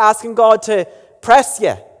 start asking God to press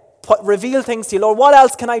you. Reveal things to you. Lord, what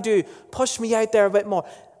else can I do? Push me out there a bit more.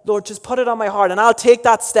 Lord, just put it on my heart and I'll take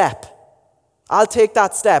that step. I'll take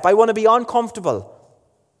that step. I want to be uncomfortable.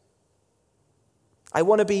 I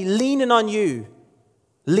want to be leaning on you.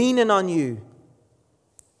 Leaning on you.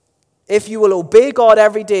 If you will obey God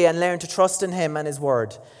every day and learn to trust in Him and His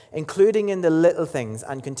Word, including in the little things,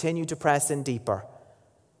 and continue to press in deeper.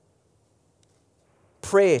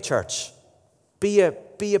 Pray, church. Be a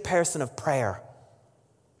person of prayer.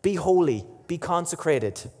 Be holy. Be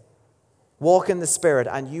consecrated. Walk in the Spirit,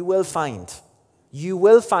 and you will find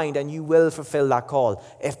and you will fulfill that call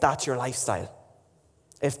if that's your lifestyle.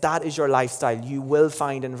 If that is your lifestyle, you will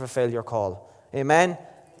find and fulfill your call. Amen?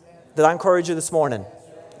 Did I encourage you this morning?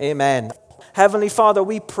 Amen. Heavenly Father,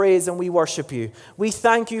 we praise and we worship you. We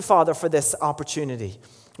thank you, Father, for this opportunity.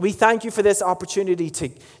 We thank you for this opportunity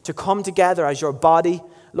to come together as your body.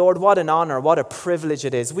 Lord, what an honor, what a privilege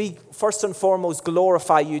it is. We first and foremost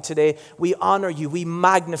glorify you today. We honor you. We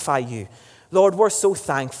magnify you. Lord, we're so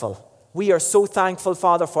thankful. We are so thankful,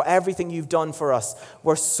 Father, for everything you've done for us.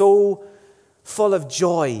 We're so full of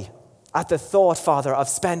joy at the thought, Father, of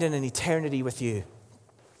spending an eternity with you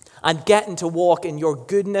and getting to walk in your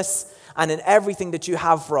goodness and in everything that you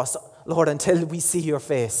have for us, Lord, until we see your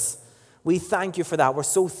face. We thank you for that. We're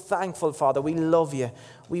so thankful, Father. We love you.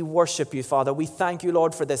 We worship you, Father. We thank you,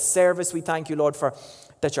 Lord, for this service. We thank you, Lord, for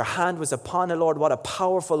that your hand was upon it, Lord. What a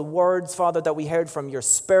powerful words, Father, that we heard from your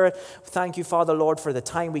Spirit. Thank you, Father, Lord, for the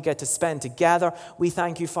time we get to spend together. We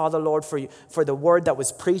thank you, Father, Lord, for the word that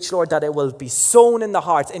was preached, Lord, that it will be sown in the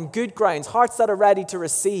hearts, in good grounds, hearts that are ready to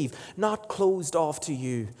receive, not closed off to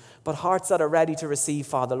you, but hearts that are ready to receive,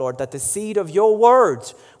 Father, Lord, that the seed of your word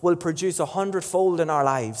will produce 100-fold in our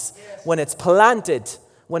lives when it's planted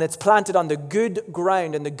on the good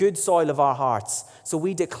ground and the good soil of our hearts. So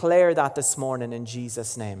we declare that this morning in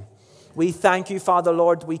Jesus' name. We thank you, Father,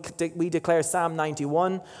 Lord. We declare Psalm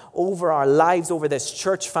 91 over our lives, over this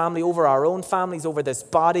church family, over our own families, over this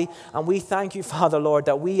body. And we thank you, Father, Lord,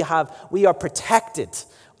 that we are protected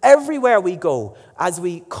everywhere we go, as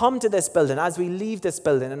we come to this building, as we leave this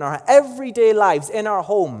building, in our everyday lives, in our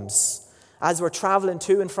homes, as we're traveling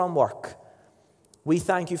to and from work. We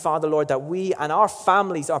thank you, Father, Lord, that we and our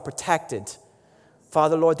families are protected.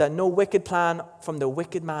 Father, Lord, that no wicked plan from the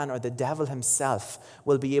wicked man or the devil himself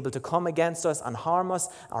will be able to come against us and harm us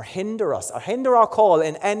or hinder our call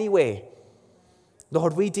in any way.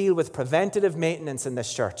 Lord, we deal with preventative maintenance in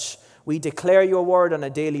this church. We declare your word on a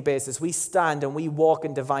daily basis. We stand and we walk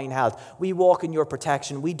in divine health. We walk in your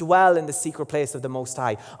protection. We dwell in the secret place of the Most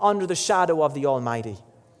High, under the shadow of the Almighty,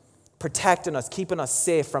 protecting us, keeping us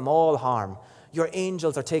safe from all harm. Your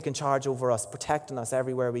angels are taking charge over us, protecting us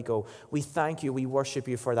everywhere we go. We thank you. We worship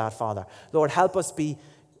you for that, Father. Lord, help us be,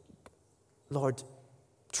 Lord,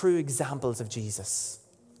 true examples of Jesus.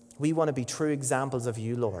 We want to be true examples of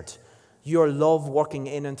you, Lord. Your love working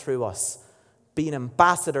in and through us, being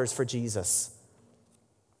ambassadors for Jesus.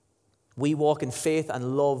 We walk in faith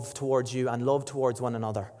and love towards you and love towards one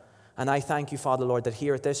another. And I thank you, Father, Lord, that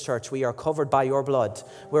here at this church we are covered by your blood.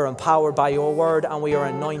 We're empowered by your word and we are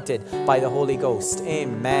anointed by the Holy Ghost.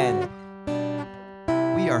 Amen.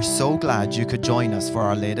 We are so glad you could join us for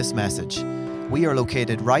our latest message. We are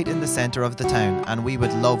located right in the centre of the town and we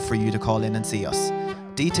would love for you to call in and see us.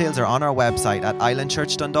 Details are on our website at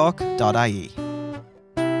islandchurchdundalk.ie.